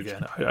over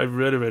again. I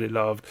really, really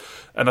loved.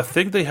 And I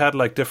think they had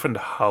like different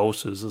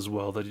houses as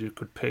well that you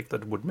could pick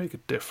that would make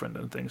it different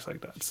and things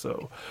like that.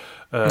 So,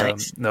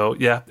 nice. No,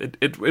 yeah,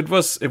 it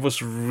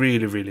was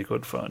really, really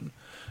good fun.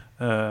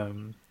 Now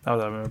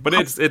that I remember. But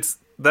it's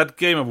that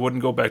game I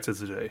wouldn't go back to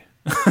today.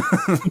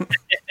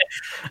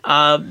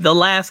 The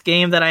last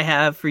game that I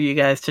have for you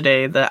guys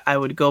today that I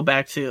would go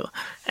back to,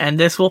 and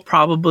this will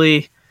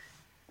be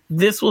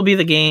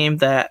the game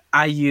that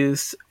I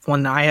use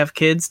when I have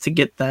kids to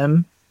get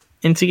them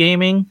into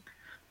gaming.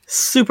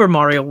 Super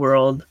Mario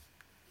World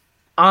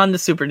on the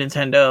Super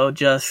Nintendo.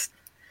 Just,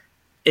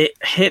 it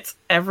hits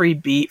every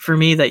beat for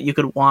me that you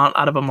could want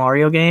out of a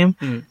Mario game.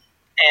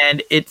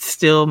 And it's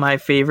still my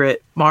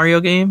favorite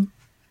Mario game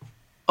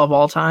of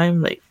all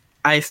time. Like,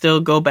 I still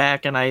go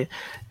back and I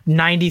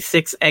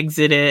 96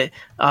 exit it.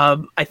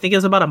 I think it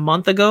was about a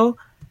month ago.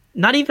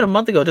 Not even a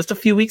month ago, just a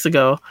few weeks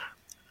ago.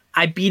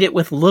 I beat it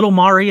with Little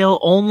Mario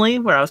only,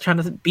 where I was trying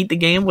to beat the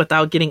game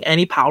without getting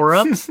any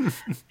power-ups.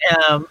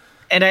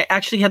 And I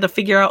actually had to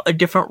figure out a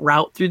different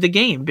route through the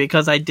game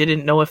because I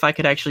didn't know if I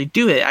could actually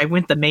do it. I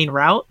went the main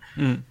route,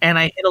 and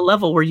I hit a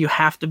level where you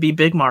have to be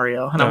Big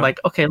Mario. And I'm like,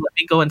 okay, let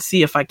me go and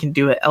see if I can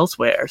do it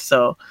elsewhere.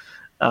 So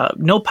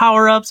no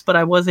power-ups, but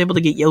I was able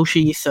to get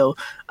Yoshi. So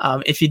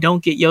if you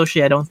don't get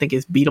Yoshi, I don't think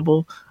it's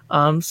beatable.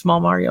 Small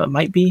Mario, it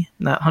might be.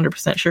 Not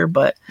 100% sure,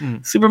 but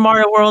Super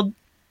Mario World,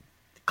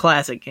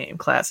 classic game.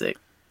 Classic.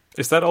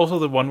 Is that also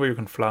the one where you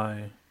can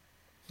fly?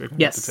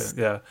 Yes.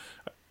 Yeah.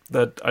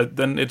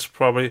 Then it's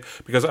probably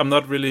because I'm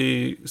not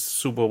really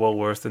super well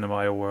versed in the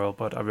Mario world,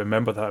 but I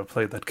remember that I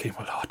played that game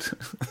a lot.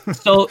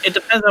 So it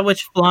depends on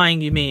which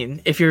flying you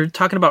mean. If you're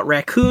talking about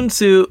Raccoon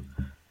Suit,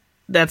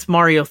 that's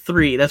Mario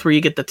 3. That's where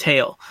you get the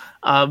tail.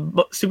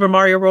 But Super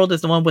Mario World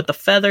is the one with the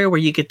feather where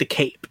you get the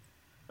cape.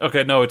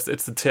 Okay, no, it's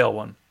the tail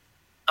one.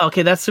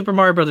 Okay, that's Super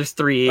Mario Brothers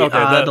 3.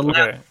 Okay, the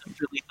last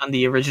released on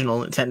the original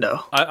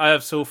Nintendo. I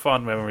have so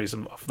fond memories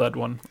of that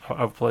one.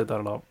 I've played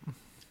that a lot.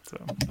 So.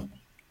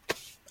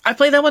 I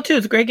played that one too.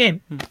 It's a great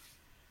game.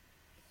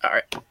 All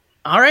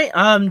right.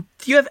 Do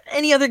you have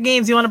any other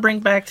games you want to bring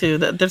back to?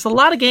 There's a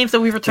lot of games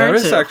that we've returned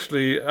to. There is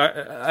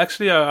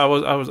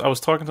I was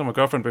talking to my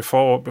girlfriend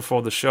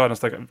before the show, and I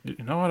was like,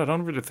 you know what? I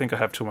don't really think I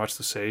have too much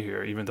to say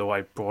here, even though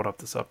I brought up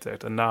the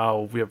subject, and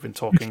now we have been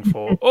talking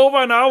for over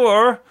an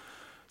hour.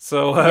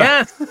 So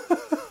yes.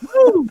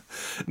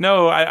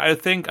 No, I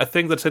think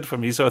that's it for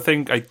me. So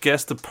I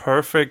guess the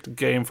perfect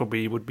game for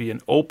me would be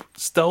an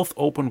stealth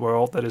open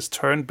world that is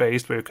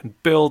turn-based, where you can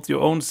build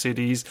your own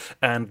cities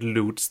and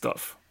loot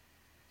stuff.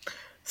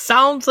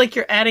 Sounds like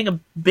you're adding a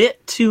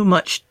bit too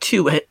much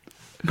to it,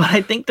 but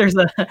I think there's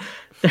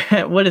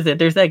what is it?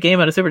 There's that game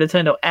on a Super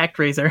Nintendo,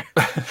 ActRaiser.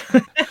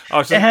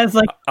 It has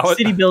like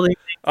city building.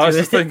 I was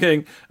just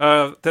thinking,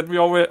 did we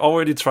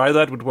already try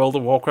that with World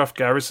of Warcraft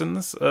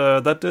garrisons?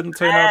 That didn't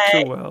turn out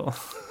too well.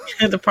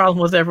 The problem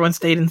was everyone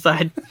stayed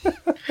inside.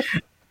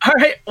 All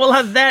right. Well,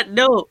 on that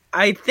note,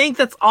 I think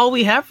that's all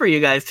we have for you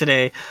guys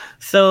today.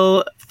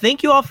 So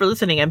thank you all for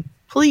listening, and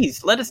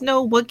please let us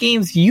know what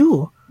games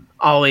you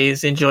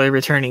always enjoy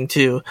returning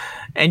to.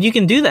 And you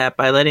can do that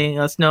by letting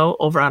us know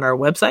over on our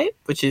website,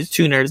 which is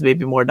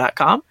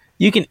twonerdsmaybemore.com.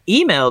 You can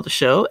email the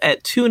show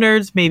at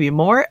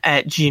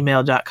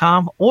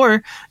twonerdsmaybemore@gmail.com,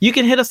 or you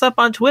can hit us up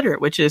on Twitter,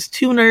 which is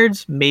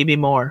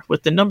twonerdsmaybemore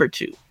with the number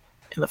 2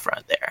 in the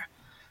front there.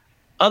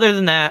 Other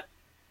than that,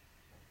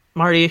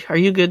 Marty, are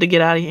you good to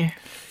get out of here?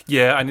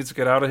 Yeah, I need to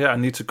get out of here. I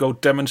need to go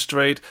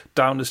demonstrate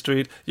down the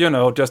street.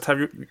 Just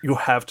you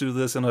have to do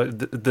this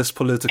in this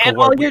political And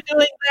while you're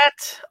doing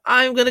that,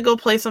 I'm going to go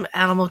play some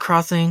Animal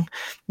Crossing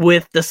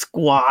with the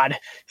squad.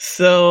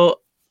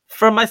 So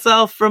from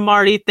myself, from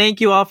Marty, thank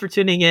you all for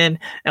tuning in,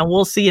 and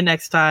we'll see you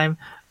next time.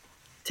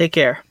 Take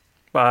care.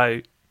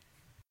 Bye.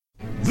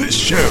 This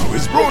show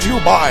is brought to you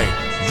by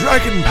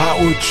Dragon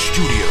Powered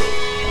Studio.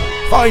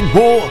 Find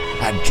more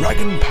at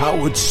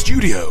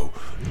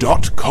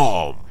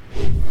dragonpoweredstudio.com.